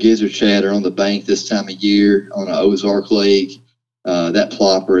those big gizzard shad are on the bank this time of year on an Ozark lake, that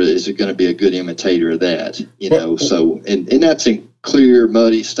plopper is going to be a good imitator of that, So, and that's in clear,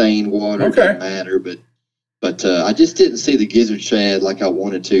 muddy, stained water. Okay. It doesn't matter. But I just didn't see the gizzard shad like I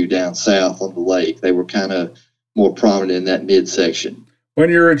wanted to down south on the lake. They were kind of more prominent in that midsection. When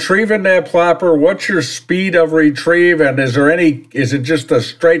you're retrieving that plopper, what's your speed of retrieve, and is it just a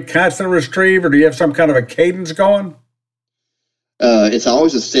straight constant retrieve, or do you have some kind of a cadence going? It's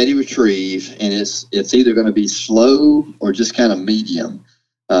always a steady retrieve, and it's either going to be slow or just kind of medium.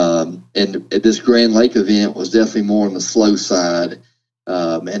 And at this Grand Lake event was definitely more on the slow side.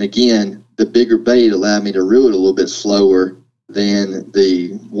 And again, the bigger bait allowed me to reel it a little bit slower than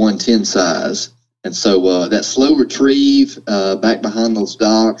the 110 size. And so that slow retrieve back behind those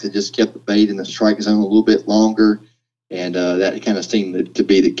docks, it just kept the bait in the strike zone a little bit longer, and that kind of seemed to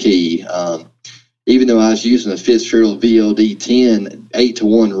be the key. Even though I was using a Fitzgerald VLD 10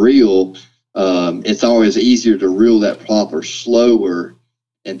 8-to-1 reel, it's always easier to reel that plopper slower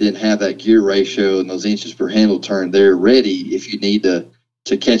and then have that gear ratio and those inches per handle turn there ready if you need to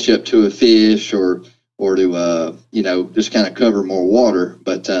catch up to a fish or to just kind of cover more water.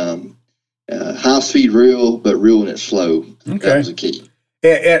 But high speed reel, but reeling it slow. Okay. That was the key.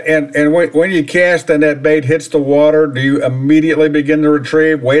 And when you cast and that bait hits the water, do you immediately begin to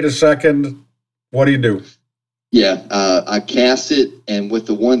retrieve? Wait a second. What do you do? Yeah, I cast it, and with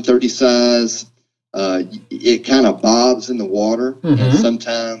the 130 size, it kind of bobs in the water. Mm-hmm. And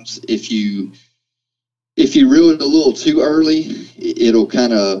sometimes if you reel it a little too early, it'll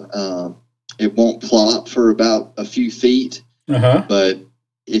kind of it won't plop for about a few feet. Uh-huh. But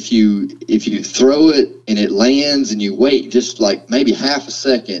if you throw it and it lands and you wait just like maybe half a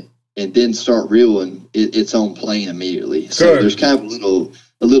second and then start reeling, it's on plane immediately. So there's kind of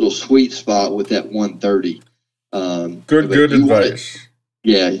a little sweet spot with that 130. Good advice.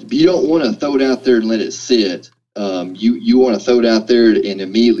 You don't want to throw it out there and let it sit. You want to throw it out there and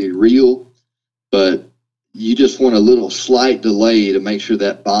immediately reel, but you just want a little slight delay to make sure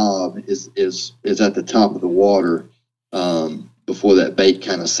that bob is at the top of the water before that bait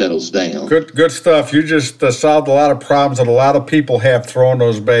kind of settles down. Good stuff. You just solved a lot of problems that a lot of people have throwing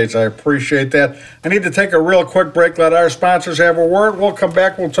those baits. I appreciate that. I need to take a real quick break. Let our sponsors have a word. We'll come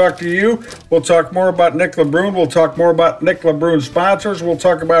back. We'll talk to you. We'll talk more about Nick LeBrun. We'll talk more about Nick LeBrun's sponsors. We'll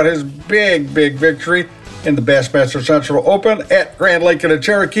talk about his big victory in the Bassmaster Central Open at Grand Lake of the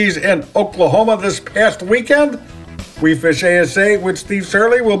Cherokees in Oklahoma this past weekend. We Fish ASA with Steve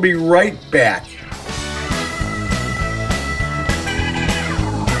Surley. We'll be right back.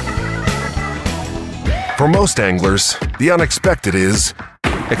 For most anglers, the unexpected is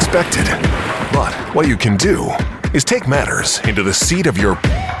expected. But what you can do is take matters into the seat of your,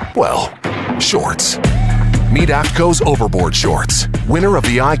 shorts. Meet AFTCO's Overboard Shorts, winner of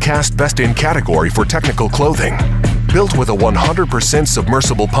the ICAST Best in category for technical clothing. Built with a 100%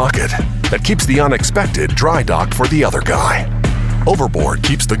 submersible pocket that keeps the unexpected dry docked for the other guy. Overboard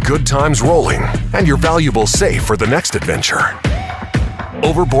keeps the good times rolling and your valuables safe for the next adventure.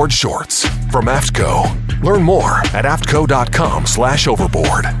 Overboard Shorts from AFTCO. Learn more at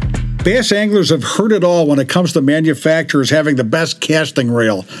aftco.com/overboard. Bass anglers have heard it all when it comes to manufacturers having the best casting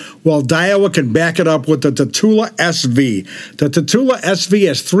reel. Well, Daiwa can back it up with the Tatula SV. The Tatula SV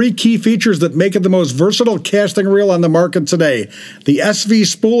has 3 key features that make it the most versatile casting reel on the market today. The SV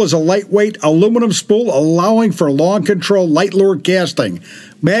spool is a lightweight aluminum spool allowing for long control light lure casting.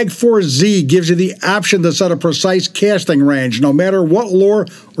 Mag 4Z gives you the option to set a precise casting range no matter what lure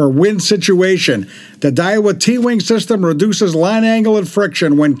or wind situation. The Daiwa T-Wing system reduces line angle and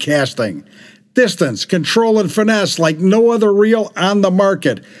friction when casting. Distance, control, and finesse like no other reel on the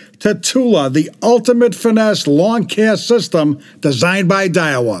market. Tatula, the ultimate finesse long cast system designed by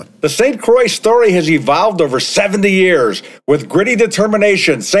Daiwa. The St. Croix story has evolved over 70 years. With gritty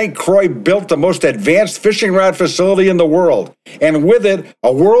determination, St. Croix built the most advanced fishing rod facility in the world, and with it,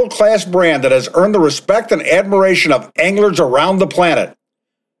 a world-class brand that has earned the respect and admiration of anglers around the planet.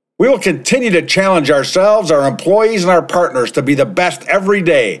 We will continue to challenge ourselves, our employees, and our partners to be the best every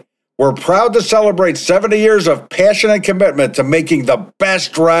day. We're proud to celebrate 70 years of passion and commitment to making the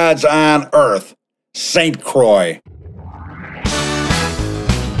best rods on earth. St. Croix.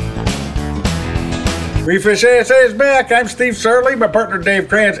 We Fish ASA is back. I'm Steve Surley. My partner Dave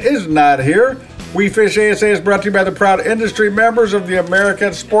Kranz is not here. We Fish ASA is brought to you by the proud industry members of the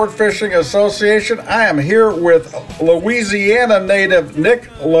American Sport Fishing Association. I am here with Louisiana native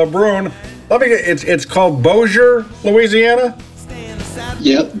Nick LeBrun. It's called Bossier, Louisiana?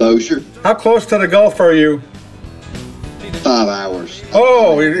 Yep, Bossier. How close to the Gulf are you? 5 hours.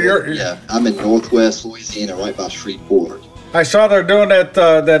 Oh, yeah. I'm in northwest Louisiana, right by Shreveport. I saw they're doing that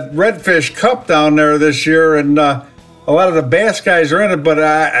Redfish Cup down there this year, and a lot of the bass guys are in it. But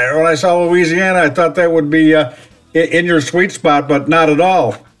when I saw Louisiana, I thought that would be in your sweet spot, but not at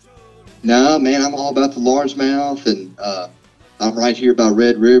all. No, man, I'm all about the largemouth, and I'm right here by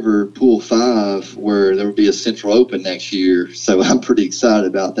Red River, Pool 5, where there will be a Central Open next year. So I'm pretty excited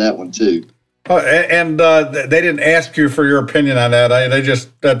about that one, too. Oh, and they didn't ask you for your opinion on that.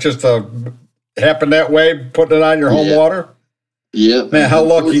 That just happened that way, putting it on your home water? Yeah. Man, how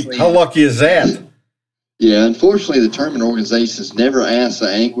lucky is that? Yeah, unfortunately, the tournament organizations never ask the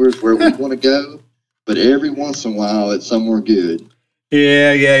anglers where we want to go, but every once in a while, it's somewhere good.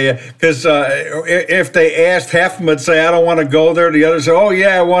 Yeah. Because if they asked, half of them would say, I don't want to go there. The others say, oh,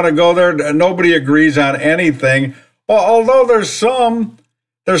 yeah, I want to go there. Nobody agrees on anything. Although there's some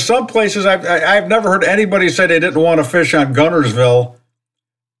places I've never heard anybody say they didn't want to fish on Guntersville.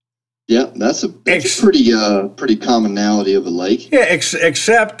 Yeah, that's a pretty commonality of a lake. Yeah,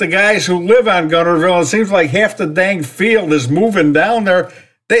 except the guys who live on Guntersville, it seems like half the dang field is moving down there.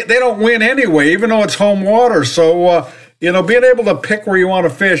 They don't win anyway, even though it's home water. So, being able to pick where you want to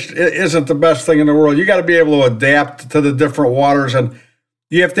fish isn't the best thing in the world. You got to be able to adapt to the different waters, and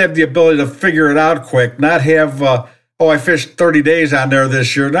you have to have the ability to figure it out quick, not have, I fished 30 days on there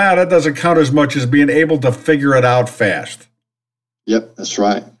this year. No, that doesn't count as much as being able to figure it out fast. Yep, that's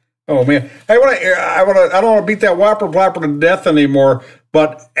right. Oh, man. I don't want to beat that Whopper Plopper to death anymore,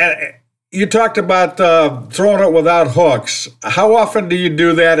 but you talked about throwing it without hooks. How often do you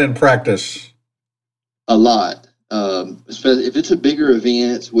do that in practice? A lot. Especially if it's a bigger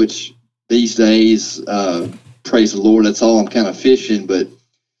event, which these days, praise the Lord, that's all I'm kind of fishing. But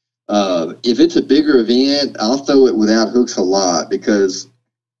if it's a bigger event, I'll throw it without hooks a lot, because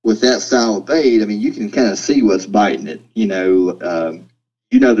with that style of bait, I mean, you can kind of see what's biting it. You know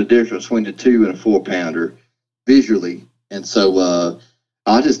the difference between the 2 and a 4 pounder. visually. And so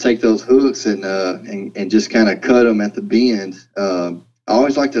I'll just take those hooks and just kind of cut them at the bend. I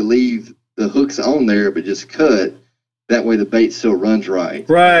always like to leave the hooks on there, but just cut. That way the bait still runs right.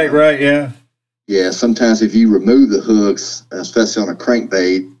 Right, yeah. Yeah, sometimes if you remove the hooks, especially on a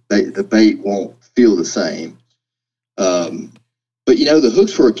crankbait, the bait won't feel the same. But, the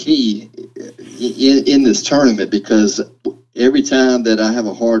hooks were a key in this tournament, because every time that I have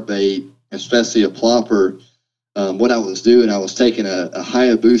a hard bait, especially a plopper, what I was doing, I was taking a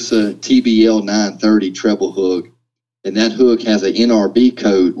Hayabusa TBL 930 treble hook, and that hook has an NRB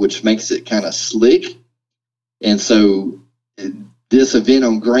coat, which makes it kind of slick. And so this event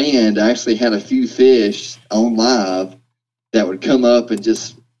on Grand, I actually had a few fish on live that would come up and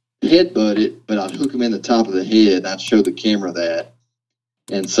just headbutt it, but I'd hook them in the top of the head, and I'd show the camera that.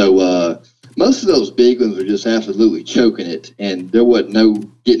 And so most of those big ones were just absolutely choking it, and there wasn't no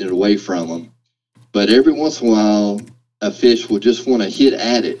getting it away from them. But every once in a while, a fish will just want to hit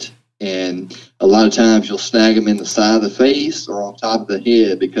at it, and a lot of times you'll snag them in the side of the face or on top of the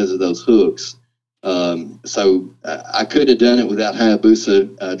head because of those hooks. So I couldn't have done it without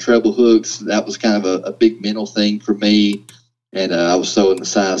Hayabusa treble hooks. That was kind of a big mental thing for me, and I was throwing the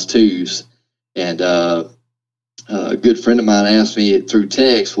size 2s. And a good friend of mine asked me through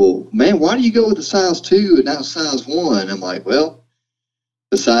text, well, man, why do you go with the size 2 and not size 1? I'm like, well,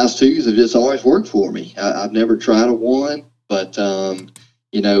 the size 2s have just always worked for me. I've never tried a 1, but, again,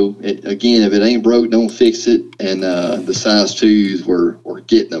 if it ain't broke, don't fix it. And the size 2s were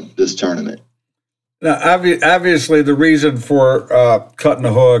getting them this tournament. Now, obviously, the reason for cutting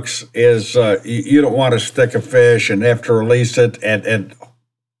the hooks is you don't want to stick a fish and have to release it and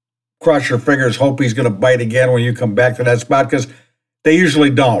cross your fingers, hope he's going to bite again when you come back to that spot, because they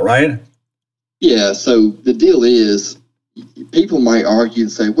usually don't, right? Yeah, so the deal is, people might argue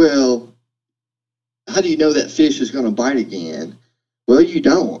and say, well, how do you know that fish is going to bite again? Well, you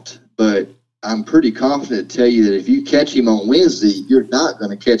don't, but I'm pretty confident to tell you that if you catch him on Wednesday, you're not going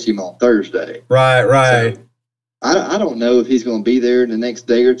to catch him on Thursday. Right. So I don't know if he's going to be there in the next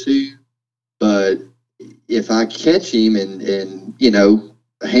day or two, but if I catch him and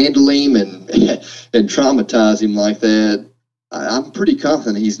handle him and traumatize him like that, I'm pretty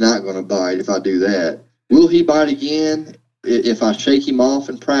confident he's not going to bite if I do that. Will he bite again if I shake him off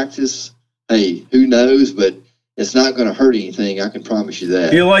in practice? Hey, who knows? But it's not going to hurt anything. I can promise you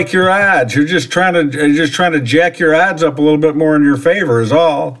that. You like your odds. You're just trying to jack your odds up a little bit more in your favor is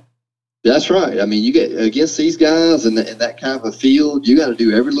all. That's right. I mean, you get against these guys in that kind of a field, you got to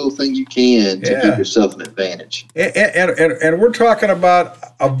do every little thing you can to give yourself an advantage. And we're talking about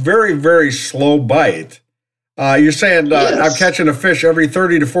a very, very slow bite. You're saying Yes. I'm catching a fish every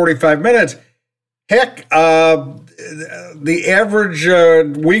 30 to 45 minutes. Heck, the average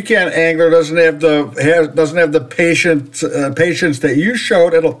weekend angler doesn't have the patience that you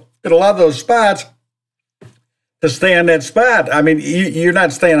showed at a lot of those spots to stay on that spot. I mean, you're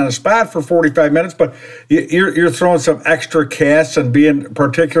not staying on a spot for 45 minutes, but you're throwing some extra casts and being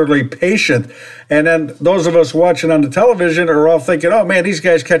particularly patient. And then those of us watching on the television are all thinking, oh, man, these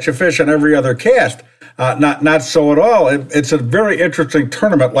guys catch a fish on every other cast. Not so at all. It's a very interesting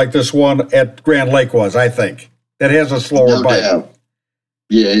tournament like this one at Grand Lake was, I think. That has a slower bite. Doubt.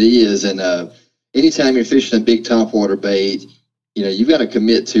 Yeah, it is. And anytime you're fishing a big topwater bait, you've got to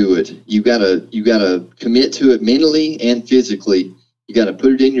commit to it. You got to commit to it mentally and physically. You got to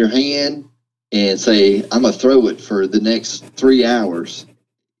put it in your hand and say, I'm gonna throw it for the next 3 hours,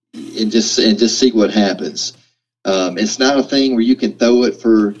 and just see what happens. It's not a thing where you can throw it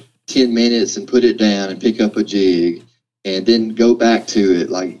for 10 minutes and put it down and pick up a jig and then go back to it.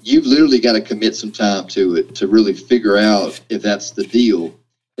 Like, you've literally got to commit some time to it to really figure out if that's the deal.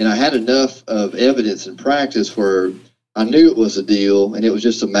 And I had enough of evidence and practice where I knew it was a deal, and it was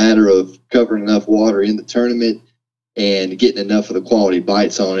just a matter of covering enough water in the tournament and getting enough of the quality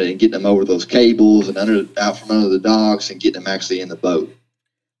bites on it and getting them over those cables and out from under the docks and getting them actually in the boat.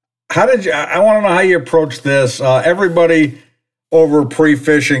 I want to know how you approach this. Everybody over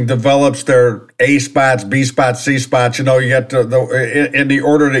pre-fishing develops their A spots, B spots, C spots. You got in the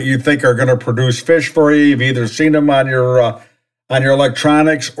order that you think are going to produce fish for you. You've either seen them on your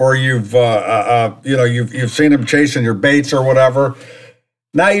electronics, or you've seen them chasing your baits or whatever.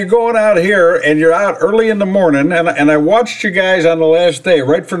 Now you're going out here and you're out early in the morning, and I watched you guys on the last day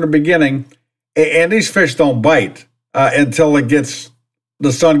right from the beginning, and these fish don't bite until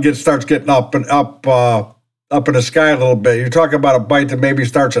the sun starts getting up in the sky a little bit. You're talking about a bite that maybe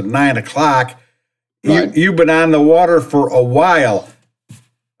starts at 9 o'clock. Right. You've been on the water for a while.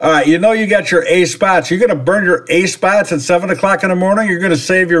 All right, you know you got your A spots. You're going to burn your A spots at 7 o'clock in the morning. You're going to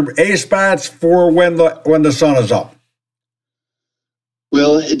save your A spots for when the sun is up.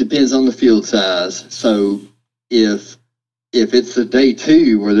 Well, it depends on the field size. So if it's the day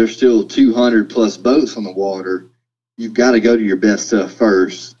 2 where there's still 200 plus boats on the water, you've got to go to your best stuff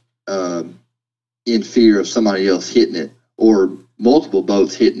first, in fear of somebody else hitting it or multiple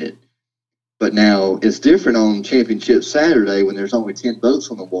boats hitting it. But now it's different on Championship Saturday when there's only 10 boats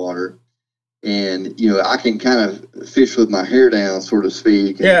on the water, and I can kind of fish with my hair down, so to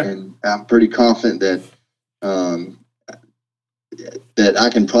speak. And I'm pretty confident that that I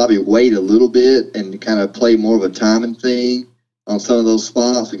can probably wait a little bit and kind of play more of a timing thing on some of those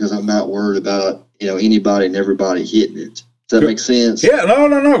spots because I'm not worried about anybody and everybody hitting it. Does that make sense? Yeah,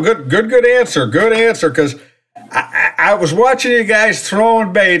 no. Good answer. Good answer, because I was watching you guys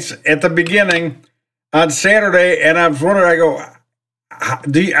throwing baits at the beginning on Saturday, and I was wondering, I go,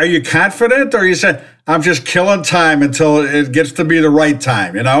 are you confident, or you said, I'm just killing time until it gets to be the right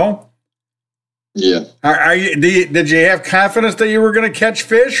time, Yeah. Did you have confidence that you were going to catch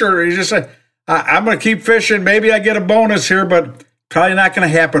fish, or you just say, I'm going to keep fishing, maybe I get a bonus here, but probably not going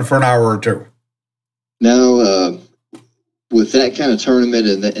to happen for an hour or two? No, with that kind of tournament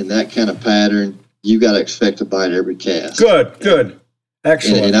and that kind of pattern, you got to expect to bite every cast. Good.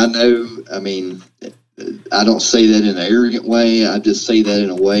 Excellent. And I know, I don't say that in an arrogant way. I just say that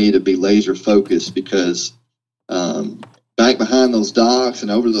in a way to be laser focused because back behind those docks and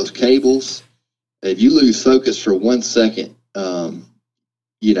over those cables, if you lose focus for 1 second,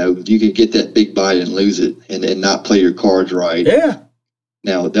 you can get that big bite and lose it and not play your cards right. Yeah.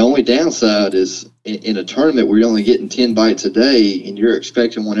 Now, the only downside is in a tournament where you're only getting 10 bites a day and you're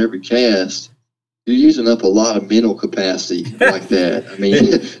expecting one every cast, you're using up a lot of mental capacity like that.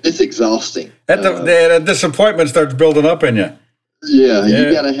 It's exhausting. The disappointment starts building up in you. Yeah.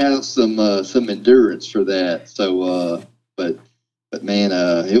 You got to have some endurance for that. So, but man,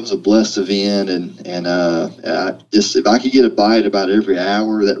 it was a blessed event, and if I could get a bite about every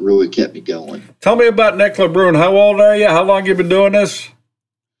hour, that really kept me going. Tell me about Nick LeBrun. How old are you? How long have you been doing this?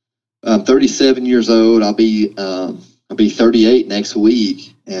 I'm 37 years old. I'll be 38 next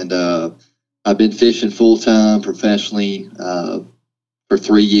week, and I've been fishing full time professionally for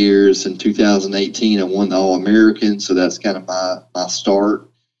 3 years. In 2018, I won the All-American, so that's kind of my start.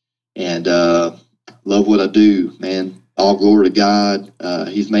 And love what I do, man. All glory to God.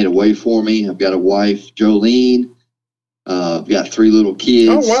 He's made a way for me. I've got a wife, Jolene. I've got 3 little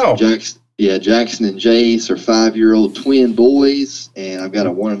kids. Oh, wow. Jackson and Jace are 5-year-old twin boys, and I've got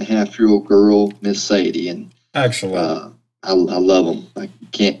a 1.5-year-old girl, Miss Sadie. And excellent. I love them. I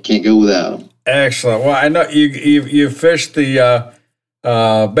can't go without them. Excellent. Well, I know you fished the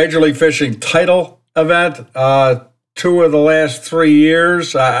Major League Fishing title event 2 of the last 3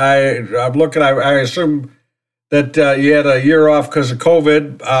 years. I'm looking. I assume that you had a year off because of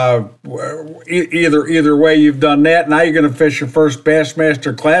COVID. Either way, you've done that. Now you're going to fish your first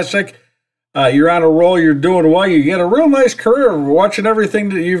Bassmaster Classic. You're on a roll. You're doing well. You get a real nice career watching everything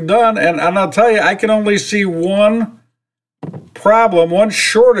that you've done. And I'll tell you, I can only see one problem, one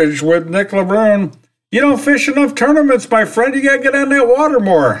shortage with Nick LeBrun. You don't fish enough tournaments, my friend. You got to get on that water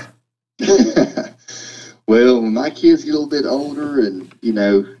more. Well, when my kids get a little bit older and,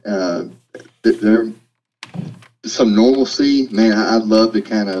 they're some normalcy, man, I'd love to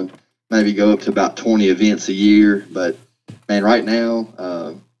kind of maybe go up to about 20 events a year. But, man, right now,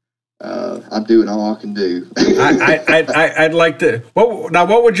 I'm doing all I can do. I'd like to.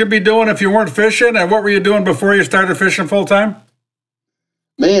 What would you be doing if you weren't fishing? And what were you doing before you started fishing full time?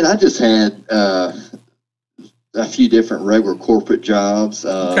 Man, I just had a few different regular corporate jobs.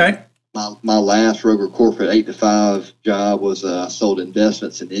 Okay. My last regular corporate 8 to 5 job was I sold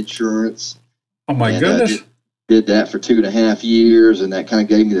investments and insurance. Oh my goodness! Did that for 2.5 years, and that kind of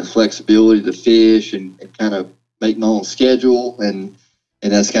gave me the flexibility to fish and kind of make my own schedule, and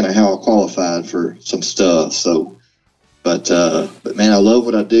that's kind of how I qualified for some stuff. So, but man, I love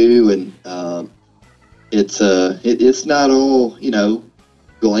what I do, and it's not all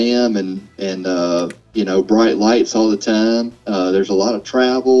glam and bright lights all the time. There's a lot of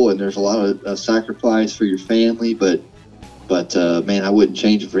travel and there's a lot of sacrifice for your family, but man, I wouldn't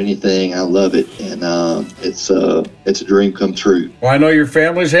change it for anything. I love it, and it's a dream come true. Well, I know your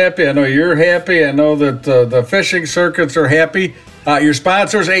family's happy. I know you're happy. I know that the fishing circuits are happy. Your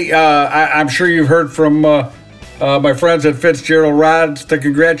sponsors, I'm sure you've heard from my friends at Fitzgerald Rods to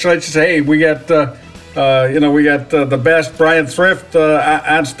congratulate you. Say, hey, we got the best Brian Thrift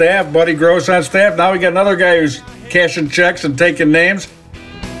on staff, Buddy Gross on staff. Now we got another guy who's cashing checks and taking names,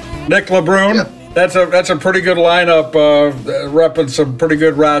 Nick LeBrun. Yep. That's a pretty good lineup, repping some pretty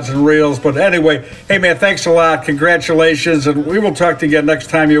good rods and reels. But anyway, hey, man, thanks a lot. Congratulations, and we will talk to you again next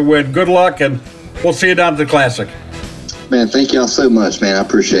time you win. Good luck, and we'll see you down at the Classic. Man, thank y'all so much, man. I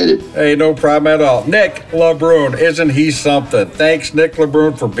appreciate it. Hey, no problem at all. Nick LeBrun, isn't he something? Thanks, Nick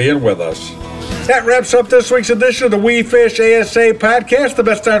LeBrun, for being with us. That wraps up this week's edition of the We Fish ASA podcast, the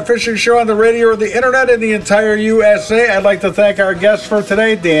best darn fishing show on the radio or the internet in the entire USA. I'd like to thank our guests for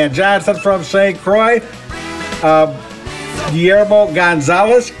today, Dan Johnston from St. Croix, Guillermo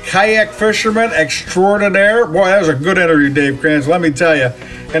Gonzalez, kayak fisherman extraordinaire. Boy, that was a good interview, Dave Kranz, let me tell you.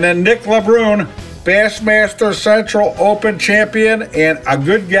 And then Nick LeBrun, Bassmaster Central Open champion and a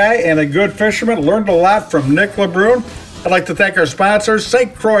good guy and a good fisherman. Learned a lot from Nick LeBrun. I'd like to thank our sponsors,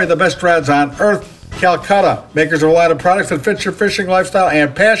 St. Croix, the best rods on earth, Calcutta, makers of a lot of products that fit your fishing lifestyle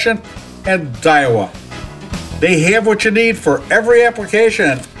and passion, and Daiwa. They have what you need for every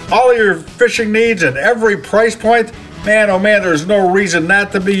application and all your fishing needs at every price point. Man, oh man, there's no reason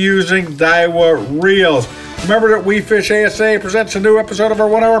not to be using Daiwa reels. Remember that We Fish ASA presents a new episode of our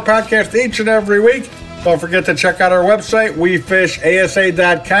 1 hour podcast each and every week. Don't forget to check out our website,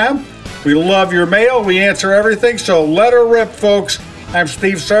 wefishasa.com. We love your mail. We answer everything, so let her rip, folks. I'm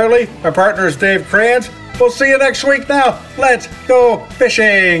Steve Sarley. My partner is Dave Kranz. We'll see you next week now. Let's go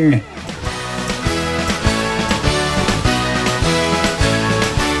fishing.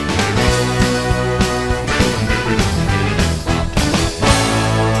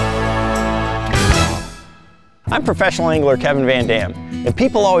 I'm professional angler Kevin Van Dam, and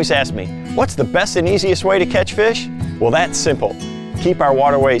people always ask me, what's the best and easiest way to catch fish? Well, that's simple. Keep our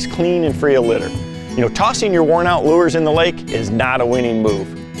waterways clean and free of litter. You know, tossing your worn out lures in the lake is not a winning move.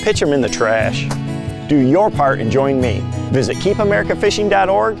 Pitch them in the trash. Do your part and join me. Visit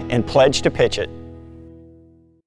keepamericafishing.org and pledge to pitch it.